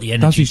 and he's got the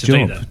energy to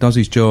do that. Does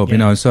his job,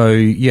 So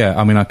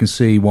I can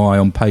see why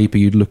on paper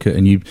you'd look at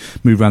and you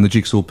move around the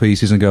jigsaw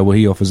pieces and go, well,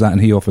 he offers that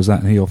and he offers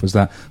that and he offers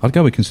that. I'd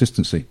go with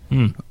consistency.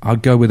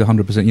 I'd go with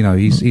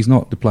 100%. He's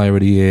not the player of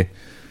the year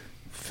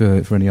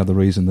for any other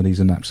reason than he's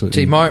an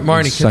absolutely my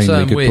only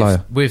concern good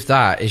player. with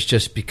that is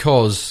just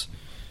because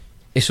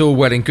it's all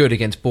well and good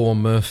against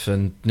Bournemouth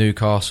and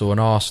Newcastle and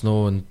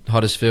Arsenal and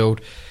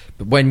Huddersfield,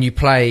 but when you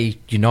play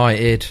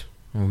United,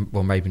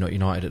 well, maybe not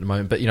United at the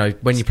moment, but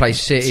when you play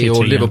City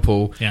or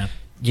Liverpool,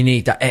 you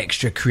need that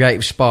extra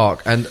creative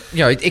spark. And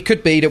it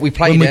could be that we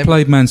played when we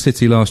played Man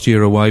City last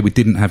year away, we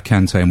didn't have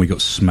Kante and we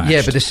got smashed.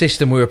 Yeah, but the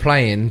system we were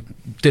playing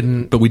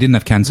didn't. But we didn't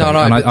have Kante, No,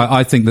 and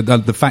I think that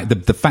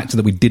the factor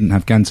that we didn't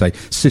have Kante,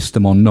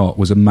 system or not,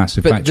 was a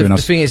massive factor in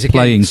us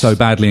playing so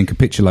badly and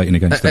capitulating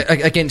against them.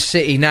 Against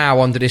City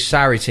now under this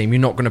Sarri team, you're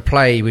not going to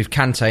play with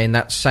Kante in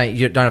that same.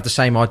 You don't have the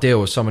same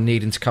ideal as someone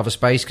needing to cover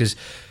space, because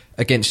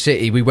against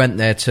City we went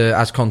there to,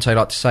 as Conte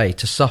liked to say,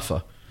 to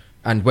suffer.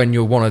 And when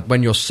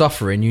you're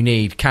suffering, you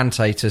need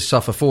Kante to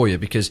suffer for you,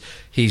 because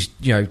he's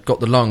got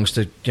the lungs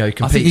to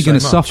compete. I think you're going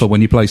to suffer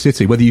when you play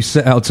City, whether you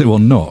set out to or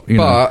not.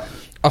 But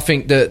I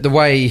think that the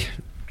way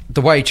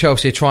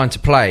Chelsea are trying to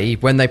play,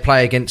 when they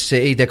play against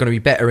City, they're going to be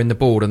better in the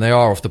ball than they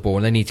are off the ball,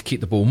 and they need to keep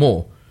the ball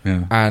more.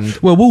 Yeah. And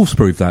Wolves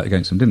proved that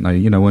against them, didn't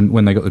they?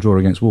 When they got the draw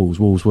against Wolves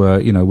were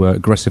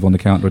aggressive on the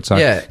counter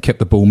attack, kept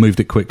the ball,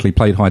 moved it quickly,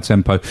 played high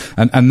tempo,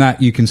 and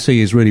that you can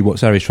see is really what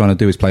Sarri's trying to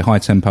do, is play high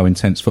tempo,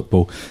 intense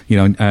football,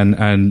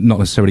 and not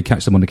necessarily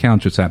catch them on the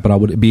counter attack.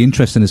 But it'd be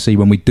interesting to see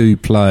when we do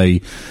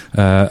play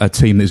a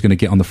team that's going to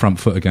get on the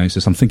front foot against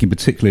us. I'm thinking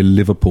particularly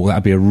Liverpool.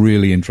 That'd be a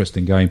really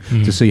interesting game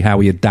to see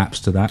how he adapts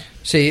to that.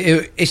 See,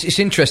 it's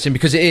interesting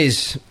because it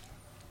is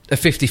a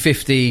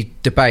 50-50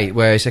 debate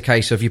where it's a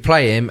case of you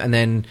play him and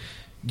then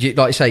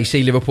like you say, you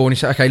see Liverpool and you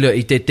say, okay, look,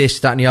 he did this,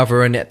 that and the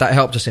other, and that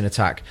helped us in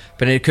attack.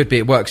 But it could be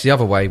it works the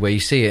other way, where you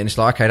see it and it's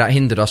like, okay, that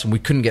hindered us and we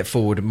couldn't get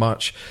forward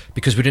much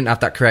because we didn't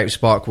have that creative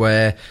spark,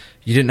 where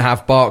you didn't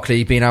have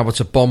Barkley being able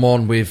to bomb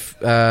on with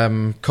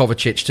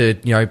Kovacic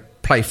to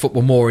play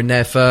football more in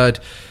their third.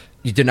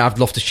 You didn't have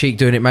Loftus-Cheek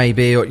doing it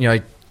maybe, or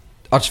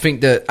I just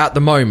think that at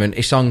the moment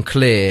it's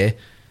unclear.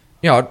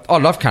 I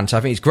love Kante.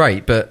 I think he's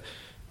great, but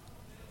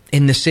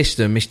in the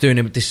system, it's doing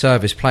him a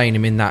disservice playing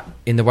him in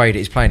the way that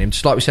he's playing him.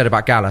 Just like we said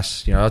about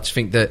Gallas, I just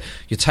think that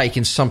you're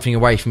taking something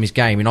away from his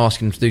game and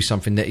asking him to do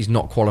something that he's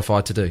not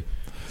qualified to do.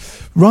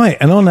 Right,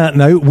 and on that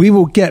note, we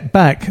will get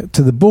back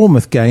to the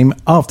Bournemouth game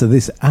after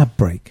this ad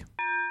break.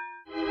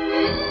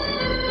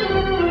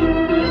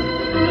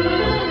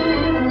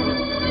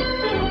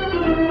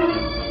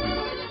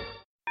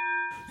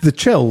 The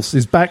Chels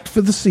is backed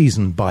for the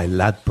season by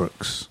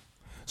Ladbrokes.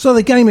 So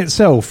the game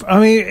itself, I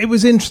mean, it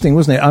was interesting,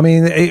 wasn't it? I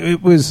mean,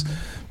 it was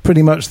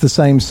pretty much the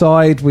same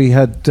side. We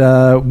had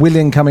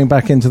Willian coming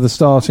back into the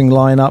starting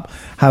lineup,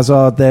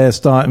 Hazard there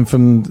starting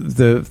from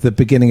the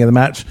beginning of the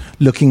match,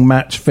 looking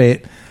match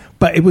fit.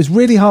 But it was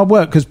really hard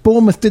work because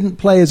Bournemouth didn't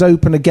play as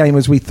open a game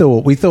as we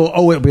thought. We thought,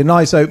 it'll be a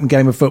nice open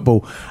game of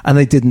football, and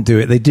they didn't do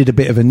it. They did a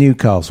bit of a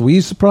Newcastle. Were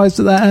you surprised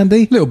at that,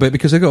 Andy? A little bit,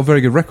 because they've got a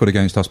very good record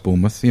against us,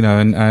 Bournemouth.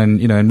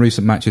 And in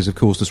recent matches have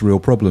caused us real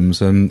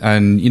problems, and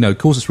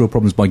caused us real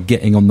problems by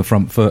getting on the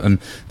front foot and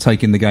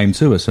taking the game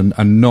to us,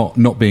 and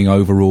not being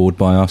overawed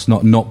by us,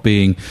 not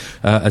being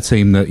a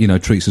team that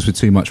treats us with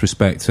too much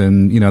respect,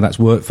 and that's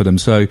worked for them.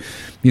 So,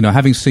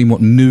 having seen what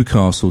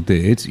Newcastle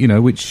did,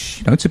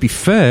 which to be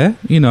fair,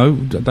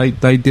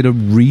 they did a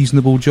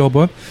reasonable job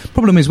of.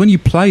 Problem is, when you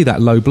play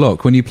that low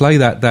block, when you play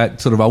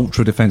that sort of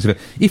ultra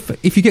defensive,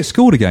 if you get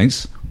scored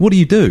against, what do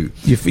you do?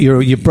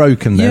 You're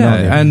broken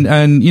then,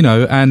 aren't you?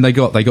 And they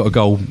got a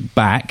goal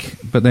back,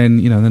 but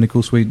then of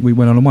course we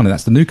went on and won it.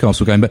 That's the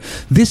Newcastle game. But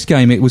this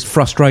game, it was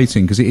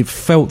frustrating because it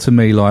felt to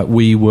me like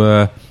we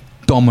were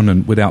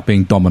dominant without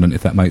being dominant,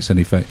 if that makes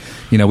any sense.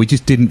 We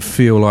just didn't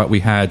feel like we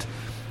had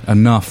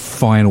enough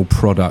final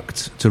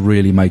product to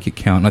really make it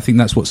count. And I think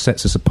that's what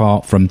sets us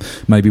apart from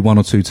maybe one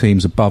or two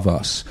teams above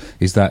us,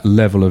 is that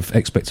level of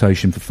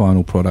expectation for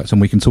final product.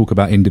 And we can talk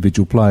about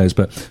individual players,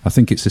 but I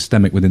think it's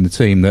systemic within the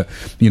team that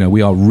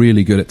we are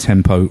really good at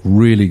tempo,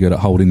 really good at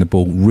holding the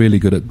ball, really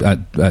good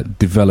at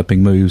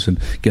developing moves and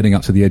getting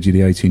up to the edge of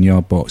the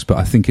 18-yard box. But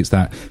I think it's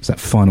that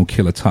final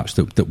killer touch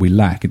that we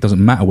lack. It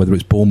doesn't matter whether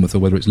it's Bournemouth or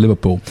whether it's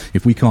Liverpool.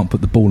 If we can't put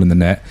the ball in the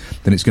net,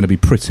 then it's going to be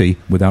pretty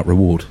without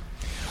reward.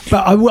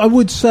 But I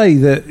would say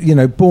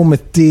that,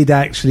 Bournemouth did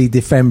actually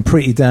defend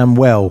pretty damn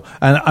well.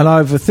 And I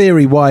have a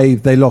theory why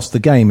they lost the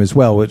game as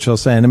well, which I'll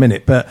say in a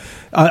minute. But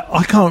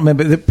I can't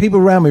remember. The people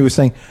around me were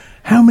saying,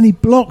 how many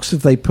blocks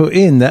have they put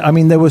in?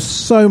 There were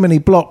so many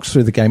blocks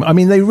through the game. I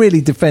mean, they really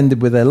defended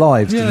with their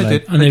lives, didn't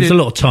they? And there was a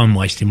lot of time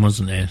wasting,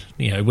 wasn't there?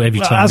 Every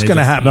time that's going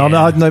to happen.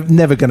 Yeah. I'm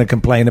never going to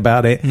complain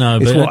about it. No,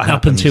 it's but what up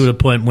happens. until the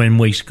point when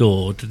we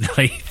scored,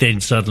 they then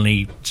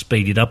suddenly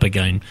speeded up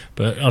again.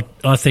 But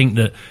I think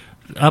that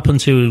up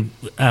until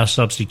our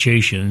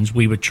substitutions,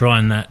 we were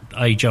trying that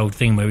age-old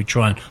thing where we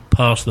try and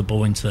pass the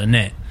ball into the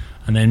net.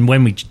 And then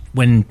when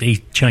he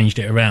changed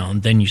it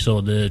around, then you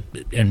saw the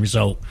end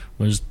result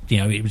was,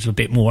 it was a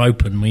bit more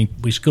open.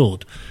 We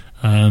scored.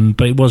 But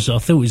I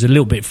thought it was a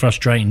little bit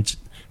frustrating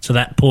to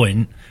that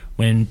point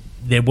when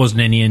there wasn't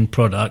any end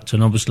product.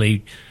 And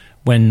obviously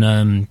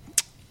when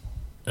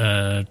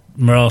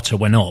Morata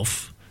went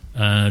off,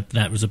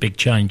 that was a big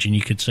change, and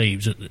you could see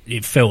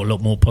it felt a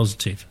lot more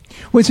positive.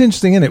 Well, it's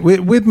interesting, isn't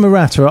it? With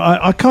Morata,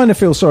 I kind of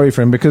feel sorry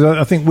for him because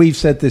I think we've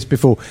said this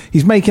before.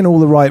 He's making all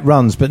the right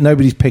runs, but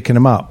nobody's picking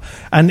him up,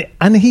 and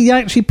he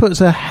actually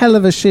puts a hell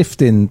of a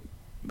shift in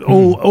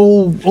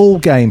all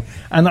game,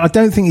 and I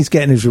don't think he's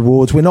getting his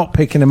rewards. We're not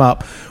picking him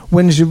up.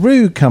 When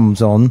Giroud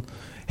comes on,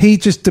 he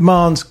just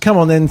demands, "Come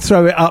on, then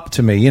throw it up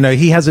to me."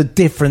 He has a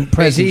different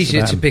presence. It's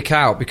easier to pick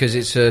out because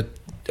it's a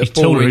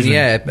ball taller, in the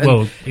air.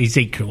 Well, he's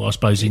equal, I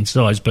suppose, in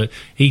size, but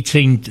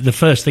the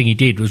first thing he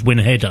did was win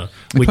a header,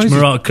 which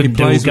Morata couldn't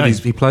do all game.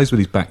 He plays with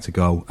his back to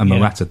goal, and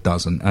Morata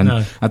doesn't.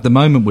 And at the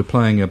moment, we're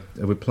playing a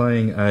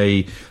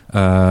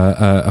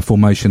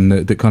formation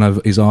that kind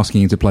of is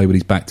asking him to play with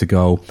his back to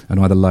goal and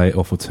either lay it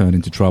off or turn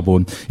into trouble.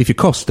 And if you're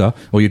Costa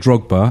or you're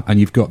Drogba and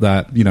you've got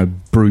that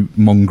brute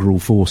mongrel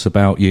force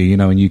about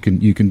you, and you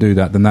can do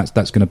that, then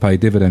that's going to pay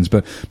dividends.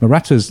 But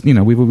Morata's,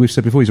 we've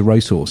said before, he's a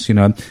racehorse.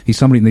 He's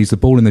somebody who needs the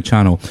ball in the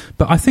channel.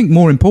 But I think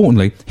more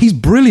importantly, he's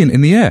brilliant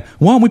in the air.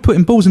 Why aren't we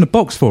putting balls in the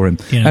box for him?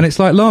 Yeah. And it's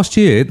like last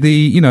year,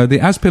 the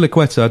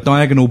Azpilicueta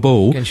diagonal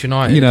ball against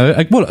United,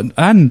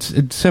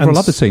 and several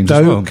other teams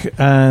Stoke as well.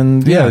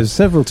 And there's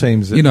several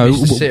teams that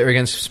used to sit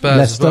against Spurs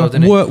Leicester. As well,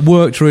 didn't it?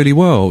 Worked really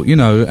well,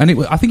 and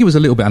I think it was a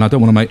little bit, and I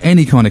don't want to make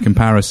any kind of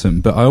comparison,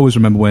 but I always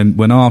remember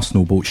when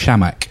Arsenal bought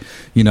Shamak,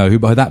 who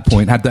by that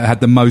point had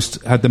the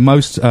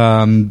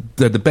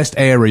best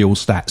aerial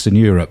stats in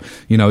Europe,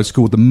 had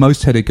scored the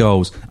most headed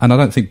goals, and I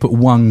don't think put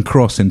one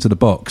cross into the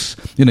box.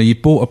 You know,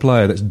 you've bought a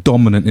player that's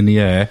dominant in the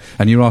air,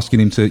 and you're asking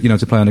him to, you know,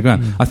 to play on the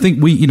ground. I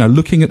think we, you know,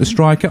 looking at the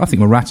striker, I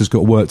think Morata's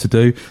got work to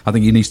do. I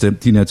think he needs to,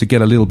 you know, to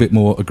get a little bit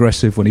more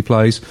aggressive when he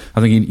plays.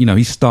 I think, you know,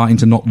 he's starting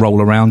to not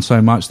roll around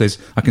so much.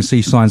 I can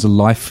see signs of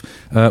life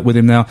with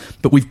him now.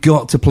 But we've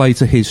got to play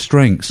to his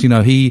strengths. You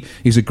know,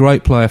 he's a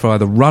great player for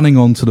either running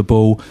onto the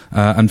ball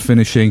and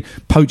finishing,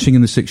 poaching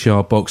in the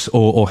 6-yard box,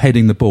 or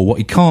heading the ball. What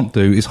he can't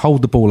do is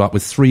hold the ball up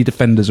with 3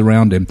 defenders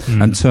around him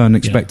and turn and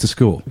expect to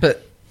score.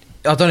 But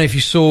I don't know if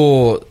you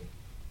saw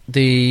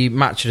the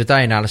match of the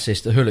day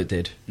analysis that Hullet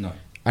did. No.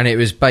 And it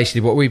was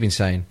basically what we've been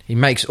saying. He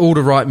makes all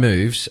the right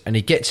moves and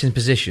he gets in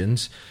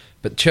positions,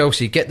 but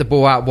Chelsea get the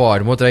ball out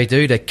wide, and what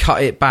do? They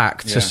cut it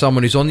back to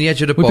someone who's on the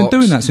edge of the box. We've been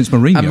doing that since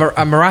Mourinho.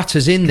 And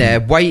Morata's in there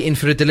waiting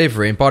for the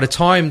delivery, and by the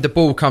time the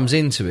ball comes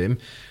into him,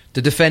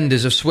 the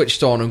defenders have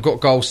switched on and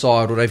got goal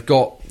side, or they've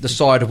got the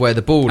side of where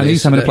the ball is. And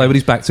he's having to play with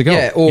his back to goal.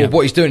 Yeah, or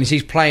what he's doing is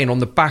he's playing on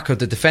the back of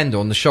the defender,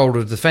 on the shoulder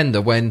of the defender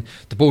when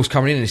the ball's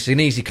coming in, and it's an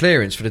easy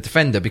clearance for the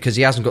defender because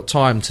he hasn't got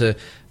time to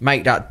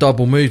make that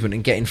double movement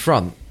and get in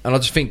front. And I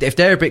just think that if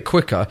they're a bit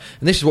quicker,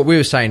 and this is what we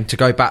were saying to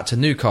go back to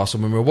Newcastle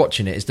when we were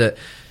watching it, is that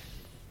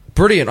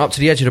brilliant up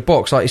to the edge of the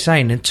box, like you're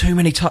saying, and too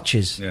many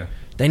touches. Yeah.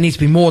 They need to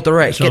be more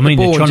direct. So, I mean,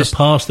 they're trying to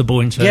pass the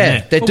ball into the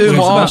net. They're doing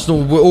what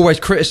Arsenal were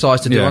always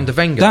criticised to do under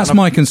Wenger. That's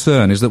my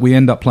concern, is that we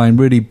end up playing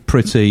really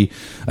pretty,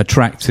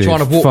 attractive,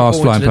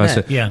 fast-flying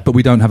players, but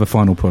we don't have a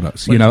final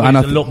product. Well, you know, and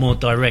a lot more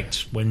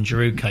direct when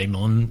Giroud came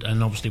on,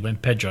 and obviously when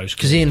Pedro's...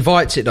 Because he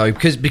invites it, though,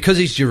 because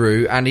he's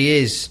Giroud, and he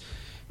is...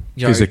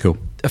 You know, physical.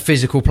 A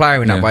physical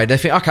player in that way. They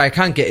think, okay, I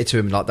can get it to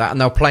him like that,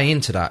 and they'll play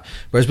into that.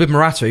 Whereas with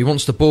Morata, he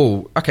wants the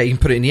ball, okay, you can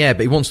put it in the air,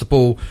 but he wants the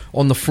ball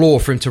on the floor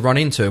for him to run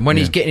into. And when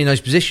he's getting in those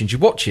positions, you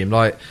watch him,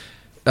 like,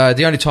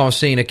 the only time I've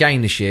seen a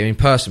game this year in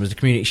person was the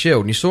Community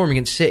Shield, and you saw him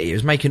against City. He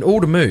was making all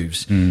the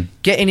moves,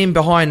 getting in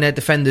behind their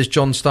defenders,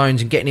 John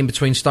Stones, and getting in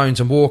between Stones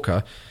and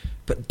Walker.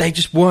 But they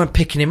just weren't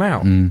picking him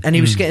out, and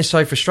he was getting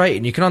so frustrated.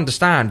 And you can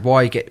understand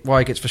why he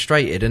gets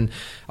frustrated. And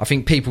I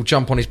think people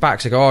jump on his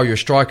back and go, "Oh, you're a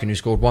striker who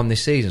scored 1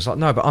 this season." It's like,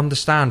 no, but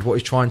understand what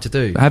he's trying to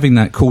do. Having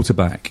that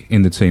quarterback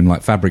in the team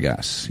like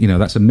Fabregas, you know,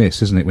 that's a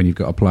miss, isn't it? When you've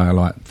got a player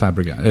like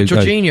Fabregas,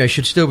 Jorginho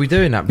should still be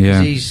doing that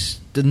because he's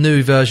the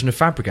new version of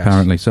Fabregas.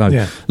 Apparently so.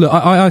 Yeah. Look,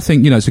 I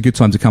think, you know, it's a good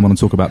time to come on and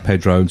talk about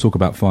Pedro and talk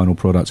about final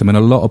products. I mean,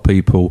 a lot of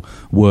people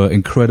were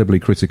incredibly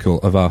critical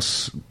of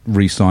us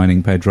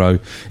re-signing Pedro.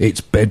 It's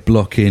bed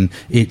blocking,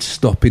 it's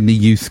stopping the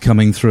youth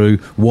coming through.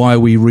 Why are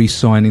we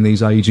re-signing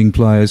these ageing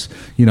players?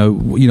 You know,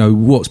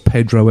 what's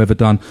Pedro ever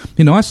done?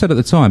 You know, I said at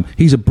the time,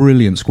 he's a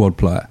brilliant squad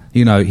player.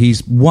 You know,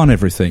 he's won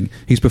everything.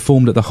 He's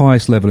performed at the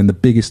highest level in the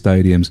biggest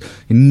stadiums.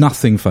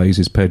 Nothing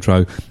phases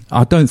Pedro.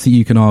 I don't think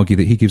you can argue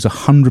that he gives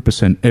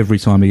 100% every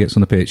time he gets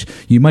on the pitch.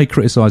 You may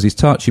criticise his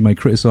touch, you may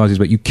criticise his,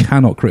 but you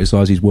cannot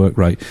criticise his work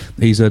rate.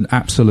 He's an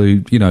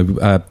absolute, you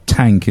know,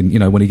 tank in, you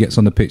know, when he gets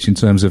on the pitch in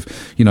terms of,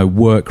 you know,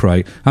 work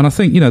rate. And I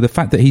think, you know, the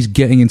fact that he's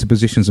getting into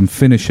positions and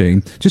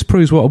finishing just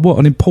proves what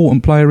an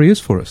important player he is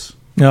for us.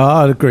 No,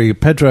 I'd agree.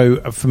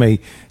 Pedro, for me,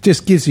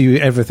 just gives you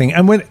everything.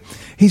 And when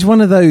he's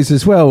one of those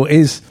as well,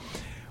 is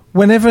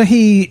whenever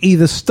he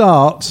either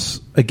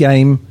starts a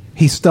game,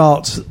 he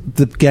starts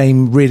the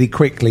game really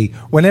quickly.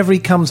 Whenever he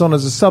comes on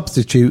as a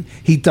substitute,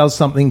 he does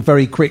something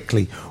very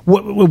quickly.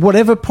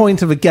 Whatever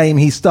point of a game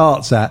he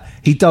starts at,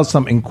 he does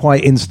something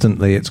quite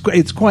instantly.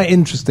 It's quite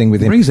interesting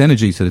with him. He brings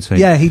energy to the team.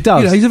 Yeah, he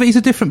does. You know, he's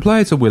a different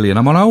player to Willian.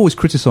 I mean, I always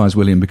criticise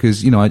Willian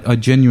because, you know, I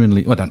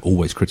genuinely... Well, I don't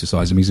always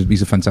criticise him.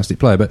 He's a fantastic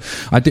player. But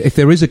if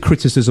there is a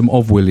criticism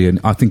of Willian,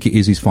 I think it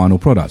is his final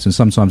product, and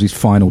sometimes his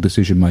final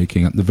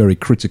decision-making at the very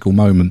critical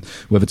moment,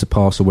 whether to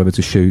pass or whether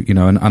to shoot, you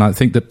know. And I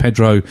think that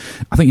Pedro...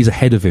 I think he's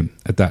ahead of him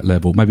at that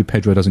level. Maybe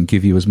Pedro doesn't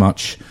give you as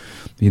much,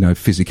 you know,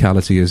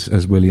 physicality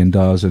as Willian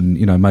does, and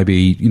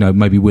maybe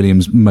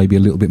William's maybe a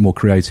little bit more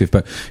creative,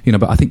 but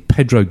I think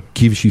Pedro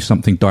gives you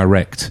something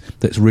direct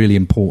that's really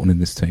important in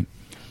this team.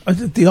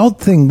 The odd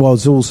thing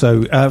was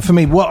also for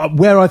me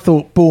where I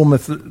thought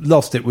Bournemouth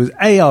lost it was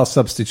our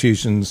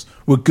substitutions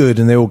were good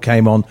and they all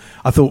came on.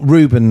 I thought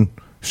Ruben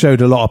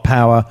showed a lot of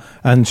power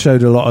and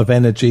showed a lot of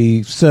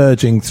energy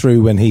surging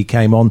through when he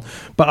came on.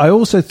 But I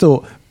also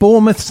thought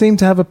Bournemouth seemed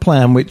to have a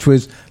plan, which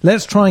was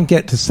let's try and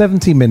get to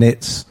 70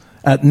 minutes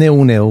at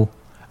 0-0.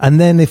 And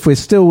then if we're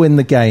still in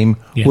the game,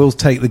 we'll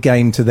take the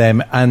game to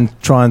them and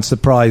try and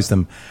surprise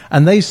them.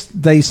 And they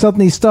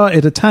suddenly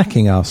started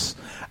attacking us.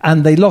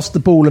 And they lost the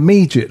ball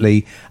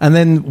immediately, and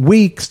then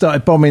we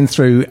started bombing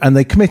through, and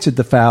they committed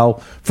the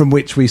foul from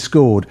which we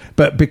scored.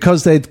 But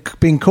because they'd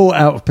been caught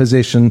out of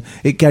position,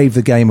 it gave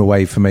the game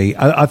away for me.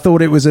 I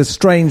thought it was a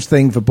strange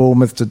thing for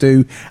Bournemouth to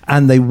do,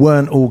 and they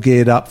weren't all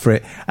geared up for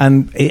it.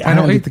 And it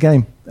handed the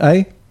game.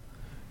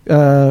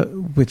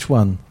 Which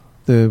one?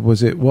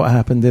 Was it? What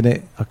happened in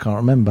it? I can't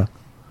remember.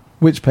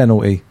 Which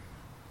penalty?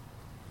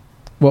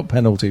 What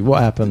penalty?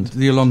 What happened?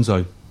 The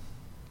Alonso.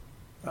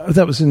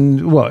 That was in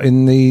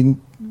the...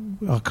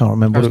 I can't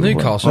remember. That was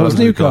Newcastle. That was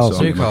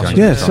Newcastle.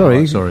 Yeah,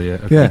 sorry. Sorry, yeah.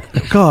 Okay. Yeah.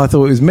 God, I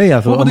thought it was me. I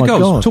thought, what were the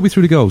goals? Talk me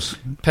through the goals.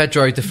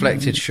 Pedro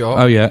deflected shot.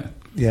 Oh, yeah.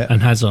 Yeah.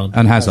 and Hazard.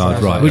 And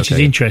Hazard, right. Which is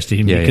okay.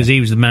 interesting Yeah, because yeah. he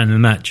was the man of the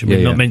match and Yeah,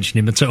 we've yeah. not mentioned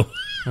him at all.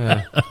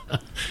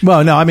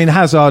 Well, no, I mean,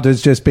 Hazard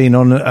has just been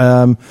on,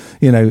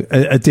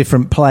 a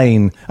different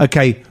plane.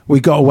 Okay, we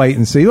got to wait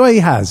and see. Well, he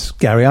has,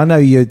 Gary. I know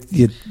you're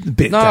a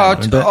bit No,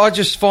 down. but- I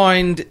just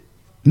find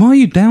Why are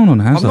you down on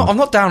Hazard? I'm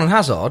not down on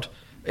Hazard.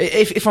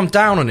 If I'm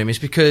down on him, it's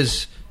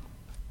because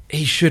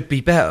he should be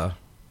better.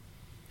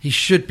 He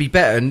should be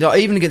better, and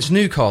even against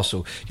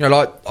Newcastle,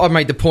 like I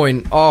made the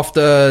point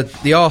after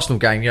the Arsenal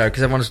game,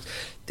 because everyone's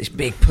this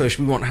big push.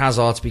 We want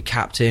Hazard to be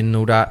captain and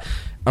all that,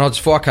 and I just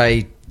thought,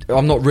 okay,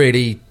 I'm not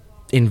really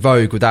in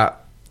vogue with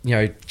that,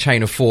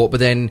 chain of thought. But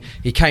then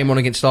he came on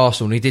against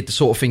Arsenal and he did the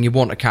sort of thing you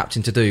want a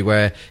captain to do,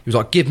 where he was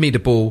like, "Give me the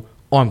ball,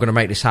 I'm going to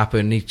make this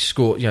happen." And he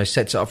scored,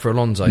 sets it up for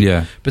Alonso.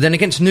 Yeah. But then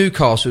against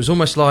Newcastle, it was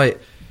almost like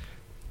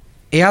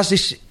he has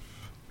this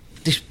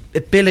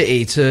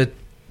ability to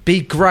be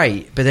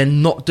great, but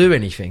then not do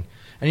anything.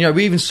 And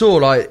we even saw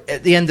like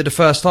at the end of the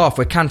first half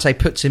where Kante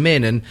puts him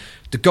in, and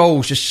the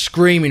goal's just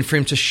screaming for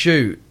him to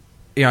shoot.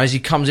 As he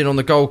comes in on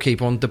the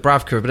goalkeeper on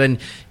Dubravka, but then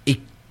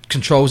he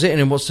controls it and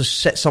then wants to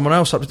set someone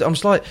else up. I'm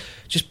just like,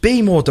 just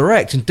be more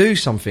direct and do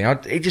something.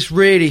 It just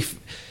really.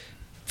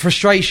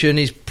 Frustration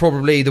is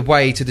probably the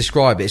way to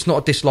describe it. It's not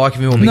a dislike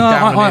of him or being No,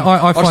 down on him.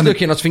 I was find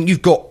looking, I was thinking,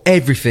 you've got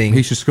everything.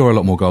 He should score a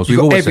lot more goals. You've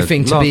We've got always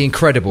everything said, to be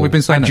incredible. We've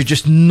been saying and that. you're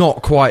just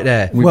not quite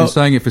there. We've Well- been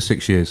saying it for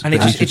 6 years. And it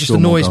that he just- should it just score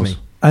more annoys goals. me.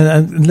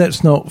 And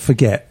let's not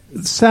forget,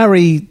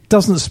 Sarri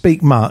doesn't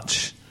speak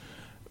much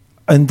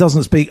and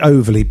doesn't speak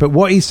overly, but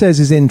what he says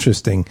is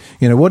interesting.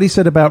 What he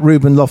said about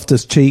Ruben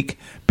Loftus-Cheek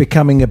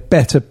becoming a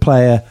better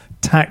player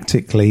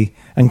tactically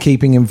and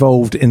keeping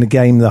involved in the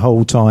game the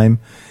whole time.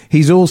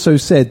 He's also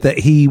said that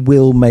he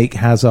will make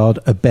Hazard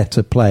a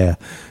better player.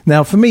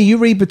 Now, for me, you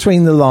read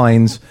between the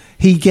lines,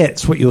 he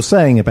gets what you're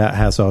saying about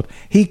Hazard.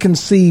 He can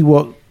see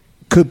what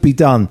could be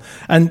done.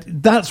 And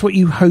that's what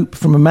you hope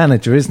from a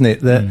manager, isn't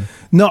it? That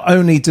not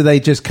only do they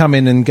just come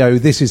in and go,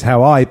 this is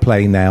how I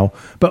play now,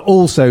 but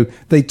also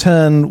they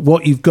turn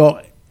what you've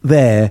got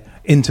there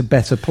into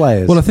better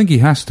players. Well, I think he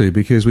has to,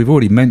 because we've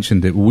already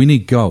mentioned it. We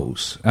need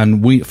goals,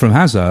 and from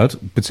Hazard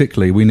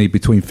particularly, we need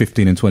between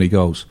 15 and 20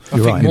 goals. I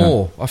think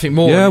more. I think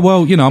more. Yeah,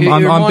 well, It I'm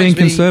reminds being me-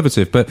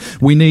 conservative, but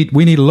we need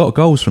a lot of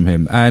goals from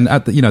him. And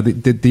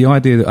the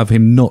idea of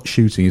him not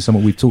shooting is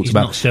something we've talked He's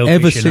about not selfish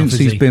ever enough, since is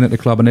he's he? been at the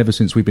club, and ever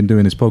since we've been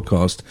doing this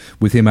podcast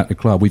with him at the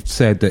club. We've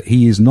said that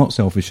he is not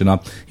selfish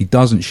enough. He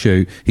doesn't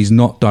shoot. He's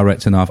not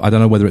direct enough. I don't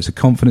know whether it's a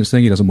confidence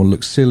thing. He doesn't want to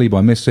look silly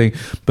by missing.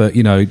 But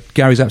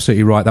Gary's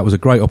absolutely right. That was a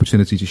great opportunity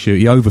to shoot.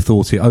 He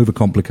overthought it,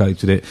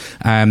 overcomplicated it,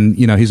 and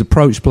his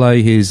approach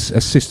play, his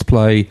assist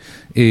play,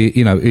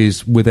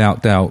 is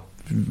without doubt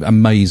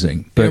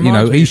amazing. But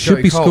reminds me he of should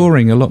Joey be Cole.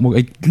 scoring a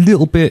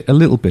little bit.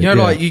 Yeah.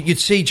 Like you'd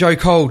see Joe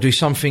Cole do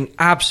something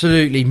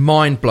absolutely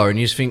mind blowing.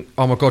 You just think,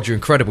 oh my god, you're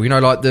incredible.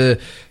 Like the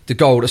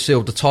goal that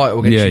sealed the title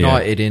against Yeah, yeah.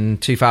 United in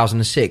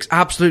 2006,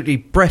 absolutely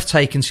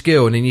breathtaking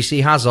skill. And then you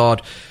see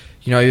Hazard,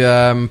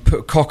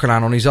 put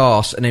Coquelin on his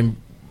arse, and then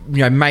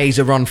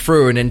Mazer run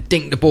through and then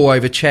dink the ball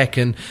over Czech,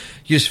 and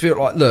you just feel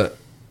like, look,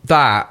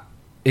 that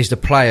is the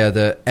player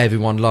that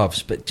everyone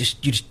loves, but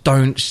you just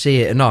don't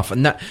see it enough.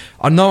 And that,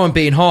 I know I'm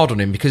being hard on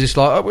him because it's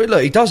like, oh, well,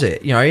 look, he does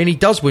it, and he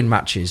does win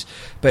matches.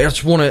 But I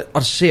just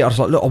see it. I was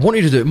like, look, I want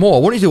you to do it more. I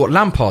want you to do what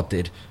Lampard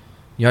did.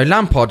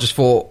 Lampard just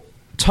thought,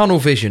 tunnel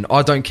vision,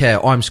 I don't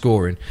care, I'm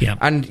scoring. Yeah.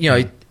 And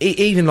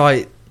even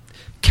like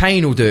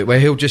Kane will do it, where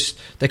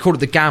they call it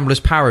the gambler's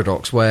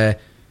paradox, where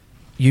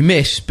you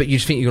miss, but you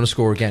just think you're going to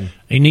score again.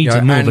 He needs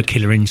more of a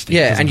killer instinct.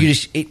 Yeah, doesn't and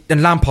he?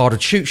 and Lampard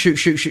would shoot,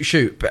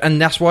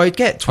 and that's why he'd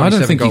get 27 I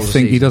don't think goals a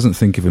he season. doesn't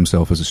think of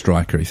himself as a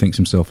striker. He thinks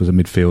himself as a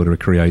midfielder, a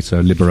creator,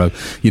 a libero.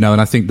 And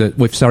I think that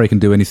if Sarri can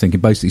do anything, he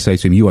can basically say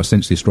to him, "You are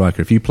essentially a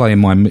striker. If you play in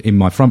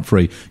my front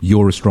three,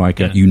 you're a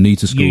striker. Yeah. You need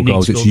to score You need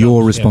goals. to It's score your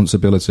goals, yeah.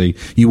 responsibility.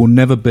 You will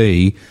never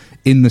be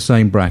in the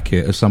same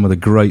bracket as some of the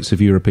greats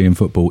of European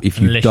football if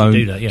you Unless you don't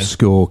do that, yeah.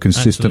 score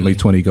consistently Absolutely.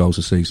 20 goals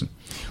a season."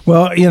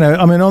 Well,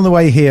 on the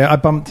way here, I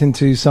bumped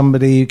into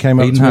somebody who came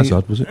up Eden to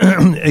Hazard, me. was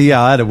it?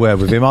 Yeah, I had a word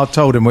with him. I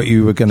told him what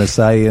you were going to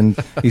say, and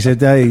he said,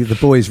 hey, the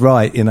boy's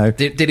right,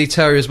 Did he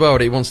tell you as well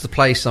that he wants to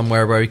play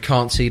somewhere where he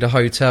can't see the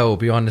hotel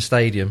behind the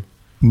stadium?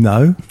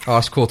 No. I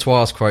asked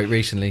Courtois' quote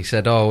recently. He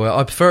said,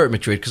 I prefer it at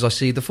Madrid because I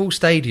see the full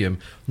stadium,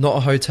 not a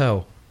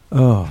hotel.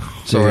 Oh,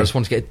 Sorry, dear. I just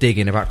want to get a dig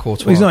in about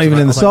Courtois. Well, he's not even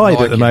in the I don't side at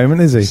the like him.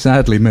 moment, is he?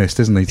 Sadly missed,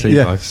 isn't he, Tebow?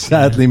 Yeah,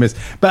 sadly missed.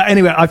 But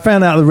anyway, I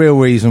found out the real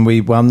reason we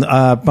won.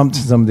 Bumped into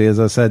somebody, as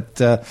I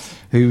said,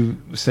 who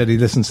said he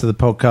listens to the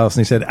podcast,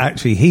 and he said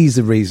actually he's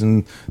the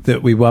reason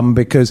that we won,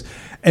 because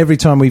every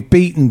time we've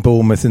beaten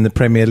Bournemouth in the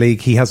Premier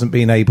League, he hasn't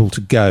been able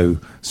to go.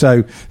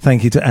 So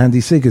thank you to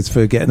Andy Siggers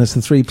for getting us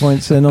the 3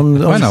 points in on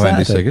I know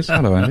Andy Saturday. Siggers.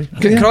 Hello, Andy.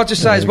 Can I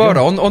just say There as we well,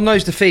 go. though, on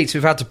those defeats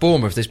we've had to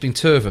Bournemouth, there's been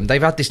 2 of them.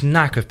 They've had this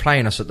knack of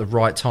playing us at the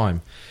right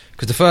time.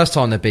 Because the first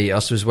time they beat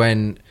us was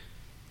when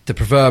the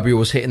proverbial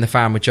was hitting the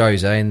fan with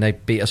Jose, and they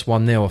beat us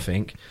 1-0, I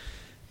think.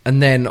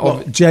 And then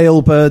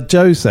Jailbird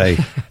Jose.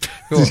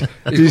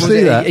 Did you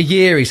see that? A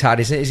year he's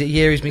had, isn't it? Is it a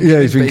year he's been Yeah,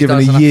 given? he's been But given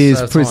doesn't a have to year's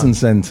serve prison time.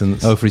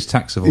 sentence. Oh, for his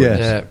tax avoidance.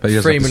 Yeah. But he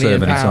doesn't £3 have to million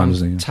serve any time,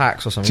 does he?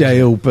 tax or something.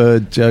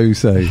 Jailbird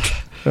Jose.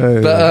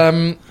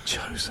 But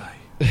Jose.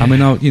 I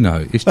mean, you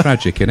know, it's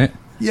tragic, isn't it?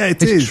 Yeah,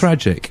 It's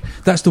tragic.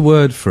 That's the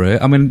word for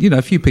it. I mean, you know,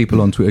 a few people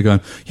on Twitter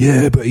going,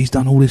 yeah, but he's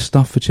done all this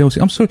stuff for Chelsea.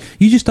 I'm sorry,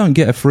 you just don't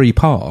get a free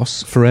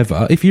pass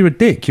forever. If you're a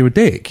dick, you're a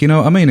dick. You know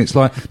what I mean? It's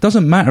like,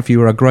 doesn't matter if you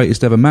were our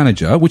greatest ever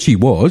manager, which he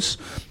was,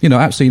 you know,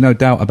 absolutely no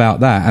doubt about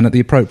that. And at the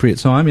appropriate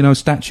time, you know,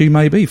 statue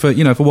maybe for,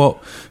 you know, for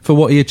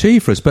what he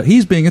achieved for us. But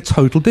he's being a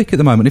total dick at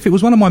the moment. If it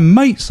was one of my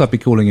mates, I'd be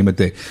calling him a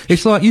dick.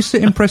 It's like you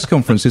sit in press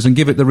conferences and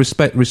give it the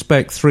respect,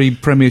 3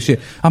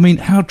 Premiership. I mean,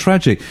 how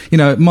tragic. You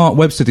know, Mark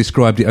Webster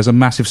described it as a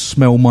massive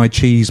smell my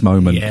cheese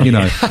moment, you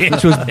know,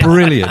 which was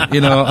brilliant. You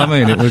know what I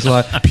mean? It was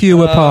like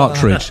pure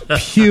partridge. I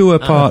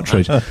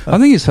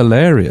think it's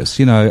hilarious.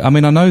 You know, I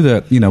mean, I know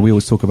that, you know, we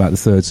always talk about the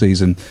third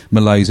season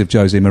malaise of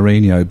Jose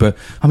Mourinho, but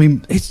I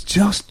mean, it's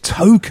just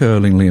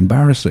toe-curlingly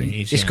embarrassing.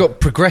 it's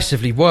got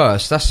progressively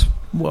worse. That's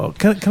Well,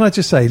 can I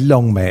just say,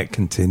 long may it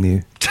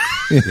continue.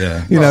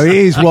 Yeah. You know, it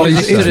is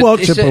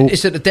watchable.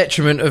 It's at the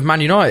detriment of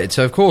Man United,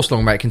 so of course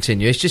long may it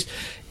continue. It's just,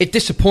 it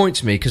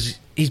disappoints me because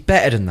he's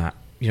better than that.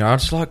 You know, I'm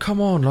just like,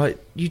 come on, like,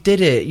 you did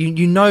it.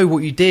 You know what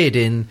you did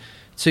in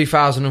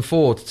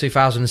 2004 to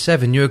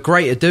 2007. You were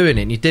great at doing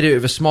it, and you did it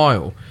with a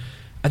smile.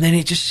 And then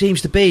it just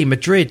seems to be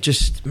Madrid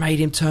just made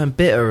him turn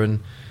bitter,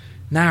 and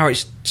now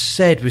it's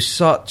said with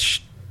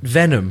such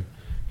venom.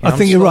 You know, I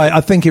think you're right.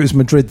 I think it was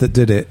Madrid that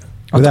did it.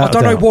 I without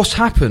don't a know doubt. what's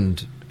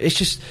happened. It's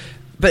just...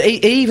 But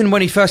even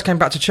when he first came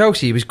back to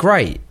Chelsea, he was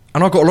great.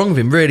 And I got along with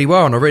him really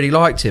well, and I really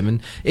liked him.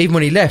 And even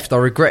when he left, I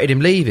regretted him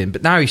leaving.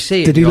 But now you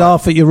see it. Did he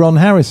laugh at your Ron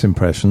Harris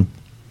impression?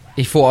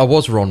 He thought I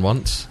was Ron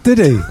once. Did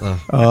he?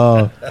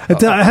 Oh.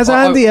 Has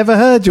Andy ever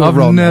heard your I've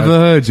Ron never Harris?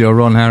 heard your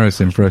Ron Harris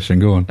impression.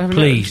 Go on.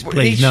 Please,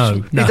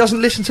 no. He doesn't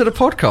listen to the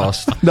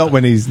podcast. Not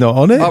when he's not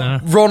on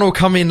it? Ron will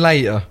come in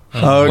later.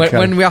 Oh, okay.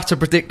 When we have to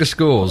predict the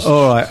scores.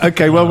 All right.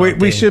 Okay, well,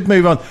 we should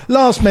move on.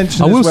 Last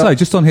mention I as will well. say,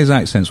 just on his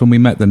accents, when we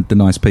met the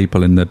nice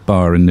people in the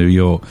bar in New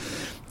York,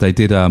 they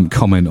did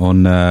comment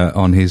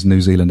on his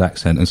New Zealand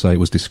accent and say it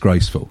was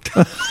disgraceful.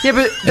 Yeah,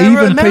 but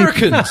they're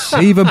Americans.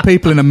 Even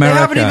people in They America.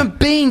 haven't even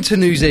been to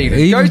New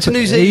Zealand. Go to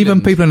New Zealand.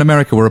 Even people in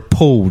America were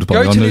appalled by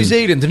Go our to New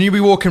Zealand and you'll be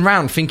walking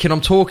around thinking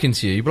I'm talking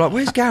to you. You'll be like,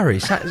 where's Gary?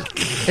 Is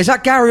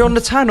that Gary on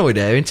the tannoy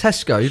there in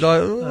Tesco? You're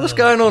like, what's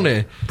going on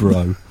here?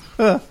 bro.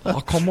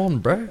 Oh, come on,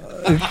 bro.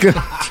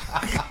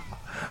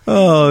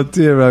 Oh,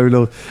 dear, oh,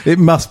 Lord. It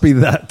must be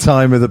that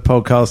time of the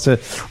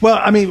podcast. Well,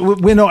 I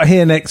mean, we're not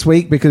here next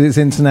week because it's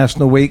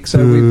International Week. So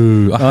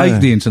Ooh, I hate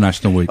the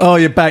International Week. Oh,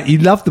 you're back. You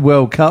love the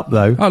World Cup,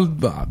 though.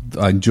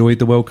 I enjoyed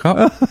the World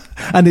Cup.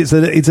 And it's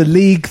a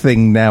league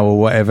thing now or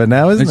whatever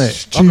now, isn't It's it?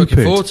 stupid. I'm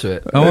looking forward to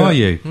it. Oh, are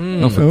you?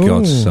 Oh, for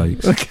God's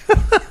sake.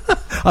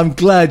 I'm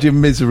glad your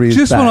misery is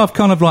Just back. when I've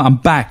kind of like, I'm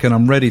back and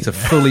I'm ready to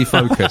fully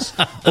focus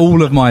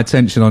all of my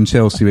attention on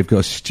Chelsea, we've got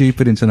a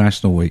stupid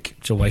International Week.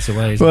 It's a waste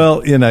away, isn't it?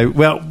 Well, you know,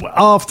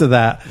 after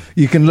that,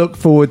 you can look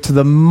forward to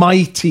the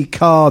mighty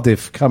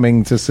Cardiff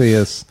coming to see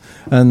us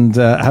and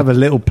have a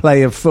little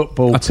play of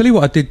football. I'll tell you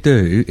what I did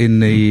do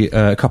in the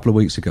a couple of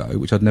weeks ago,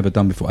 which I'd never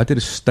done before. I did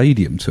a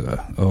stadium tour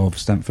of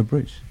Stamford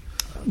Bridge.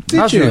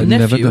 How's your I'd nephew,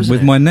 never done, wasn't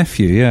with it? my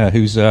nephew, yeah,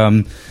 who's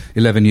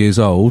 11 years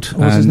old.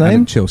 What's his and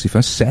name? a Chelsea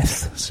fan,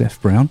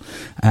 Seth Brown,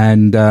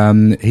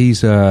 and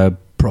he's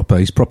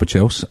proper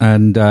Chelsea,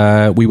 and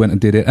we went and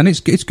did it, and it's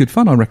good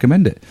fun. I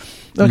recommend it.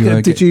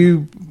 Okay, did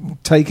you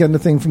take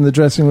anything from the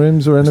dressing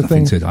rooms or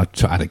anything? I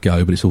tried to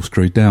go, but it's all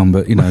screwed down.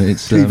 But you know,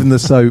 it's Even the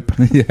soap.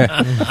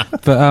 yeah.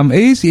 But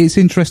it's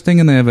interesting,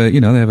 and they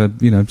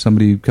have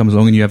somebody who comes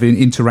along, and you have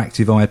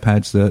interactive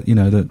iPads that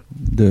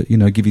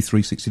give you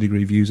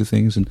 360-degree views of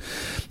things, and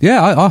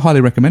yeah, I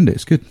highly recommend it.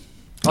 It's good.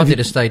 I did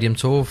a stadium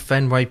tour of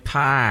Fenway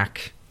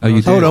Park. Oh, you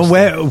did? Hold on,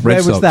 where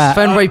was Sox. that?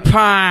 Fenway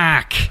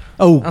Park.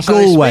 Oh, That's how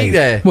they speak Galway.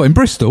 there. What, in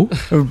Bristol?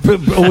 Or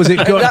was it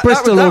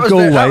Bristol that or was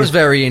Galway? That was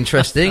very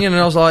interesting, and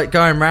I was like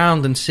going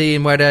round and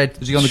seeing where they'd...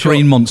 Was he on the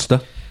Green Monster?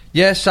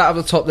 Yeah, sat up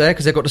the top there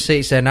because they've got the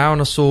seats there now,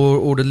 and I saw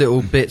all the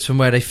little bits from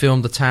where they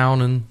filmed the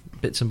town and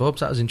bits and bobs.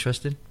 That was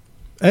interesting.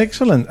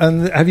 Excellent.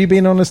 And have you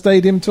been on a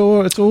stadium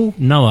tour at all?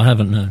 No, I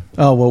haven't, no.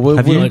 Oh, well,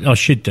 Have you? I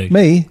should do.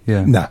 Me?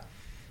 Yeah. No.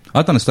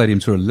 I'd done a stadium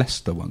tour of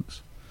Leicester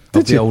once. Did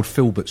Of the you? old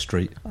Filbert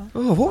Street.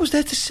 Oh, what was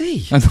there to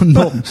see? And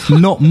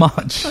not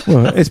much.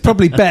 Well, it's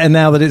probably better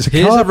now that it's a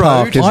Here's car a road.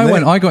 park, isn't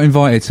it? I got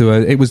invited to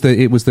it was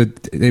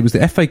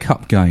the FA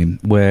Cup game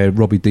where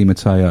Robbie Di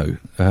Matteo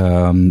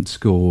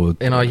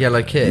scored In our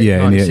yellow kit, yeah,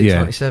 96, yeah,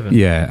 97.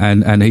 yeah,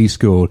 and he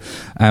scored,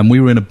 and we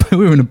were in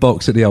a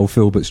box at the old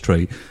Filbert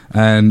Street,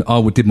 and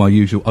I did my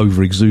usual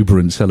over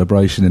exuberant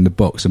celebration in the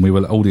box, and we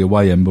were all the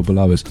away end were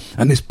below us,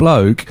 and this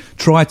bloke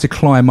tried to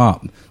climb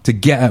up to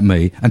get at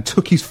me and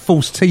took his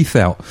false teeth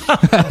out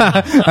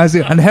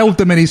and held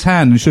them in his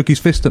hand and shook his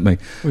fist at me.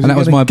 Was and he that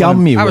was gonna my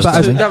gum you That was,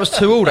 with that? that was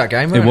 2-2 that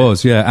game, It wasn't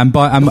was, yeah, and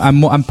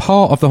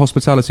part of the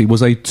hospitality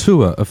was a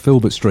tour of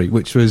Filbert Street,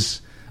 which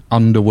was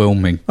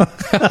underwhelming.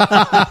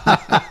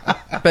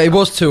 But it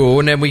was 2-2,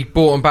 and then we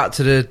brought them back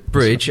to the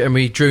bridge, and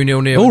we drew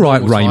 0-0. All at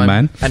right, normal Rain time,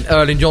 Man. And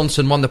Erling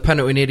Johnson won the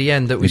penalty near the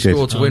end that we He did.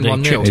 scored to Oh, win they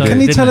 1-0. tripped He over, did. Can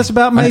you didn't tell they? us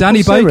about And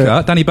maple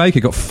syrup? Danny Baker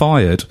got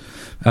fired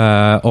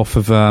off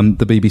of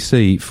the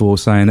BBC for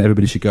saying that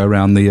everybody should go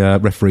around the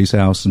referee's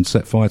house and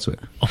set fire to it.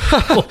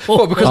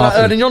 What, because of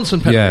that Erling Johnson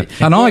Yeah,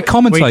 penalty? and I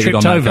commentated tripped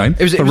on that over. game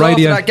It was for after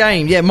radio. that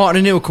game. Yeah, Martin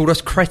O'Neill called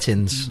us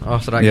cretins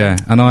after that Yeah,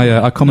 game. and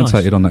I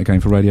commentated on that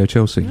game for Radio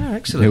Chelsea. Yeah,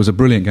 excellent. It was a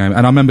brilliant game,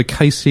 and I remember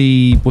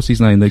Casey. What's his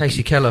name?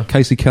 Casey Keller.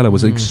 Casey Keller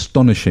was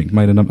astonishing.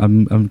 Made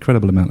an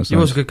incredible amount of He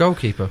saves. was a good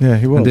goalkeeper. Yeah,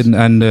 he was.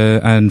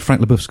 And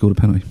Frank Leboeuf scored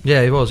a penalty.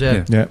 Yeah, he was,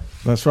 yeah. Yeah,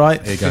 that's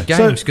right. There you go. Good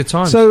games, good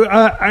times. So,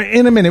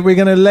 in a minute, we're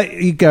going to let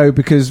you go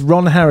because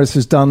Ron Harris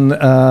has done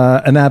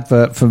an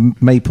advert for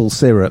maple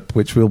syrup,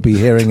 which we'll be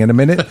hearing in a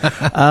minute.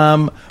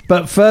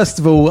 But first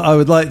of all, I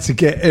would like to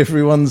get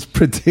everyone's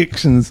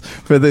predictions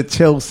for the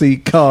Chelsea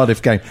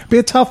Cardiff game. Be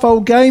a tough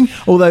old game,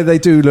 although they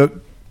do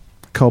look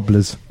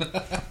cobblers.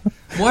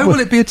 Why will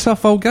it be a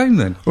tough old game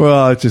then?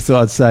 Well, I just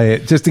thought I'd say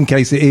it, just in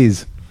case it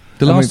is.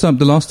 The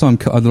last time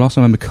I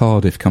remember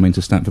Cardiff coming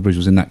to Stamford Bridge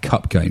was in that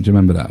cup game. Do you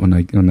remember that when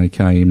they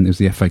came? It was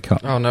the FA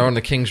Cup. Oh, no, on the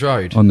King's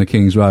Road. On the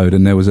King's Road,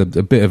 and there was a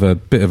bit of a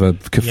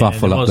kerfuffle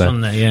there up was there. On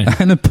there, yeah.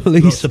 And Lots of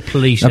police a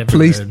police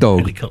everywhere, dog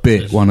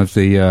helicopters. bit one of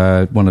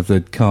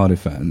the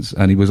Cardiff fans,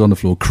 and he was on the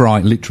floor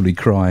crying, literally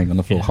crying on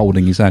the floor,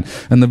 holding his hand.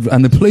 And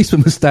the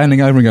policeman was standing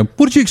over and going,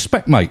 "What did you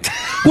expect, mate?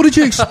 What did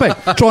you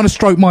expect? Trying to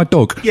stroke my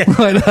dog?" Yeah.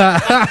 Like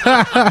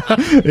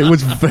that. It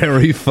was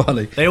very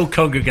funny. They all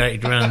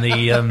congregated around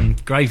the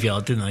graveyard,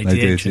 didn't they? They The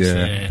did, entrance yeah.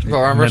 there.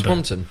 Well, around Remember?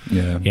 Westmompton.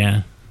 Yeah.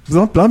 Yeah.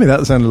 Oh, blimey,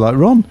 that sounded like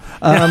Ron.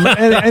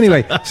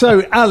 Anyway,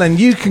 so Alan,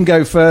 you can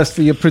go first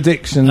for your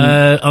prediction.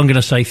 I'm going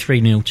to say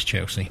 3-0 to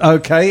Chelsea.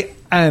 Okay,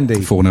 Andy.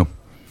 4-0.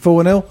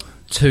 4-0?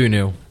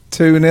 2-0.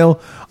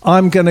 2-0.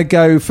 I'm going to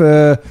go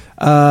for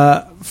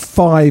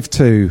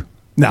 5-2.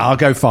 No, I'll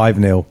go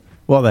 5-0.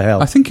 What the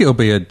hell? I think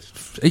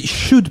it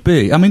should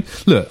be. I mean,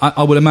 look,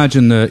 I would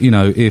imagine that,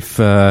 if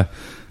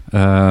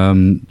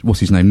what's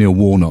his name, Neil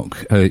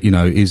Warnock,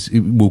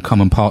 will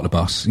come and park the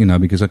bus,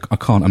 because I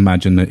can't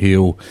imagine that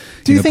he'll.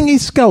 Do you think he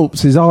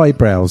sculpts his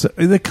eyebrows?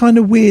 They're kind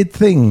of weird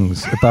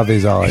things above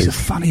his He's a eyes.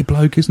 funny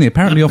bloke, isn't he?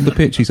 Apparently off the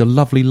pitch, he's a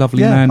lovely,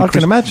 lovely Yeah, man. I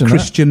can imagine that.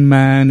 Christian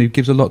man who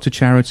gives a lot to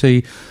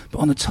charity. But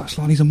on the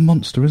touchline, he's a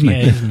monster, isn't he?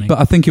 Yeah, isn't he? But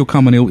I think he'll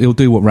come and he'll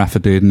do what Rafa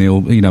did, and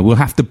we'll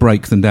have to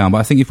break them down. But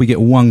I think if we get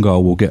one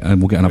goal, we'll get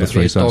another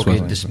three. So that's Dog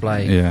right.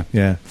 display. Yeah.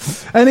 Yeah.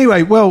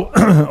 Anyway, well,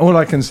 all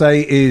I can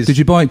say is Did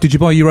you buy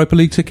Europa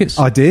League tickets?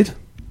 I did.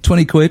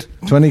 20 quid.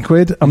 20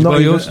 quid. you buy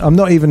yours? I'm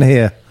not even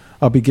here.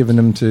 I'll be giving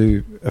them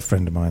to a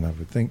friend of mine, I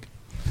would think.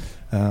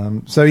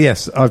 So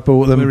yes, I've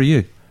bought them. Where are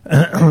you?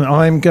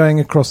 I'm going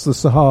across the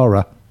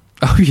Sahara.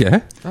 Oh yeah.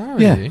 Oh,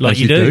 Yeah. really? Like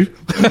you do.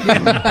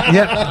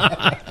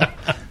 Yep.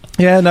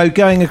 Yeah, no,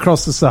 going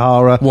across the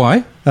Sahara.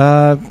 Why?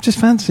 Just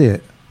fancy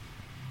it.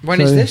 When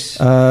is this?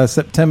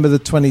 September the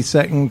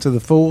 22nd to the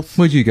 4th.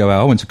 Where'd you go,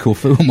 Al? I went to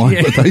Corfu on my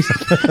birthday.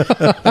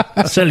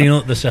 Certainly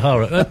not the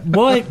Sahara.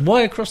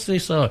 Why across the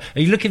Sahara?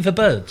 Are you looking for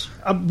birds?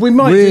 We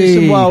might do Whee!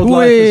 some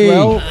wildlife Whee! as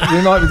well.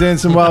 We might be doing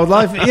some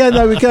wildlife. Yeah,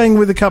 no, we're going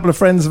with a couple of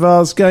friends of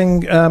ours,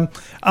 going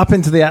up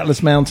into the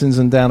Atlas Mountains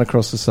and down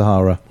across the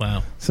Sahara.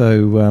 Wow.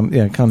 So,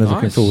 kind of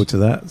looking Nice. forward to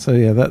that. So,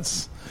 yeah,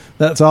 that's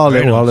our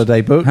Very little nice.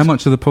 holiday book. How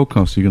much of the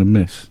podcast are you going to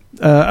miss?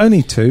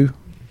 Only 2.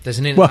 There's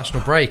an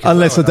international break. as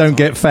Unless well I at don't that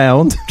get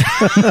found.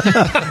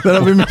 Then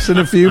I'll be missing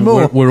a few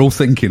more. We're all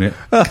thinking it.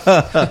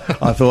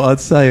 I thought I'd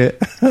say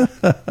it.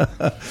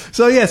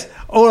 So, yes,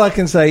 all I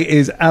can say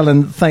is,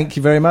 Alan, thank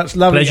you very much.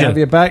 Lovely Pleasure. to have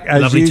you back,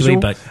 as Lovely to usual.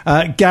 be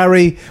back.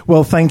 Gary,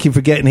 well, thank you for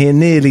getting here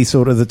nearly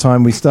sort of the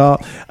time we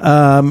start,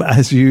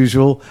 as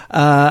usual.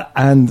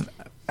 And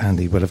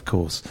Andy, well, of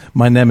course,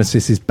 my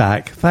nemesis is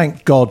back.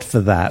 Thank God for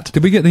that.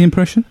 Did we get the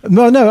impression?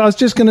 No, I was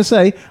just going to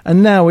say,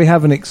 and now we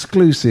have an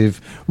exclusive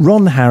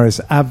Ron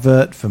Harris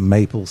advert for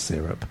maple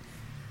syrup.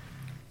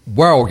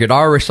 Well,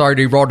 it's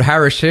only Ron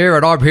Harris here,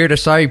 and I'm here to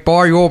say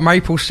buy your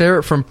maple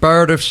syrup from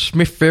Bird of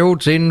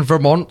Smithfields in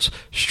Vermont,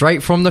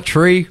 straight from the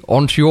tree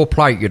onto your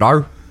plate,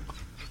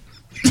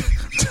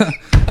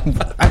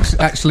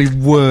 Actually,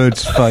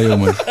 words fail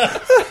me.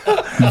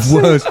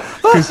 Words,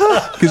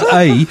 because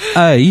a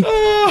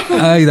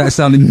that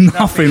sounded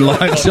nothing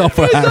like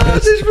Chopper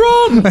Harris. It's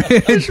Ron!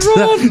 It's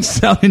Ron!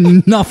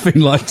 Sounded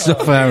nothing like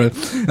Chopper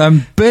Harris.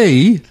 And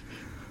B,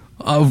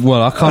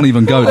 well, I can't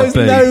even go to There's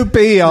B. no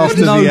B after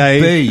There's no the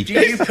A. B. Do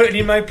you put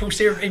any maple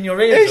syrup in your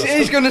ears?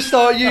 He's going to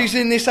start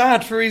using this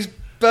ad for his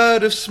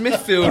Bird of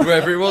Smithfield,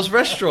 wherever it was,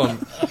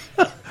 restaurant.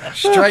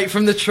 Straight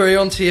from the tree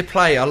onto your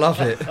plate. I love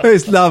it.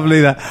 It's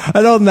lovely that.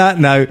 And on that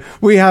note,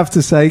 we have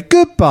to say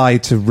goodbye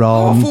to I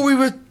Ron. thought we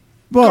were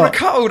What? going to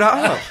cut all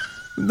that up.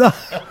 No,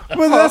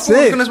 well, I that's thought we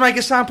were it. going to make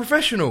it sound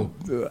professional.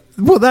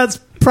 Well, that's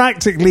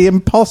practically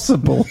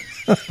impossible.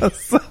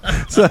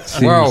 So-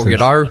 Well,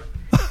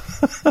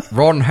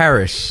 Ron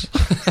Harris.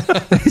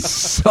 It's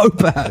so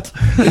bad.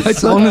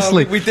 It's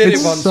honestly. we did it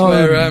it's once so-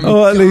 where...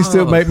 or at least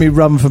it'll make me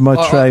run for Oh,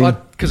 my train.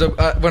 Because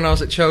when I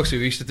was at Chelsea,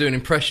 we used to do an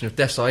impression of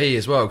Desai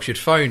as well, because you'd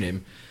phone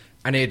him,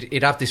 and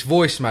he'd have this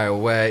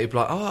voicemail where he'd be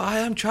like, "Oh, I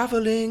am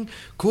travelling.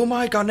 Call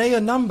my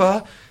Ghanaian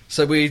number."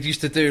 So we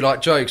used to do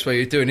like jokes where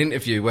you'd do an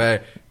interview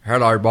where,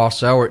 "Hello,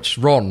 Marcel, it's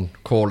Ron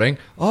calling."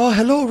 "Oh,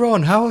 hello,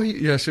 Ron. How are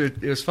you?" Yeah, so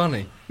it was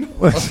funny.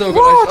 I still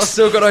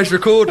got those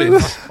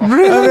recordings.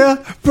 Really?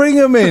 Bring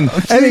them in.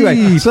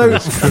 Anyway, so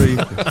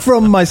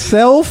from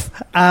myself,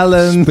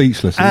 Alan,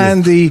 Speechless, isn't it?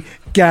 Andy,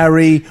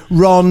 Gary,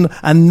 Ron,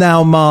 and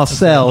now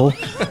Marcel,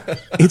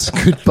 it's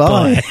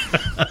goodbye.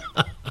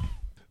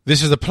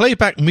 This is a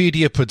Playback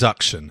Media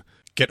production.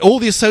 Get all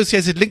the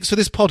associated links for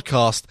this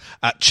podcast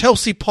at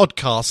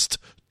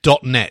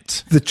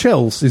chelseapodcast.net. The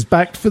Chels is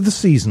backed for the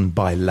season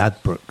by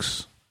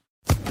Ladbrokes.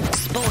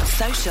 Sports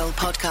Social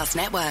Podcast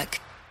Network.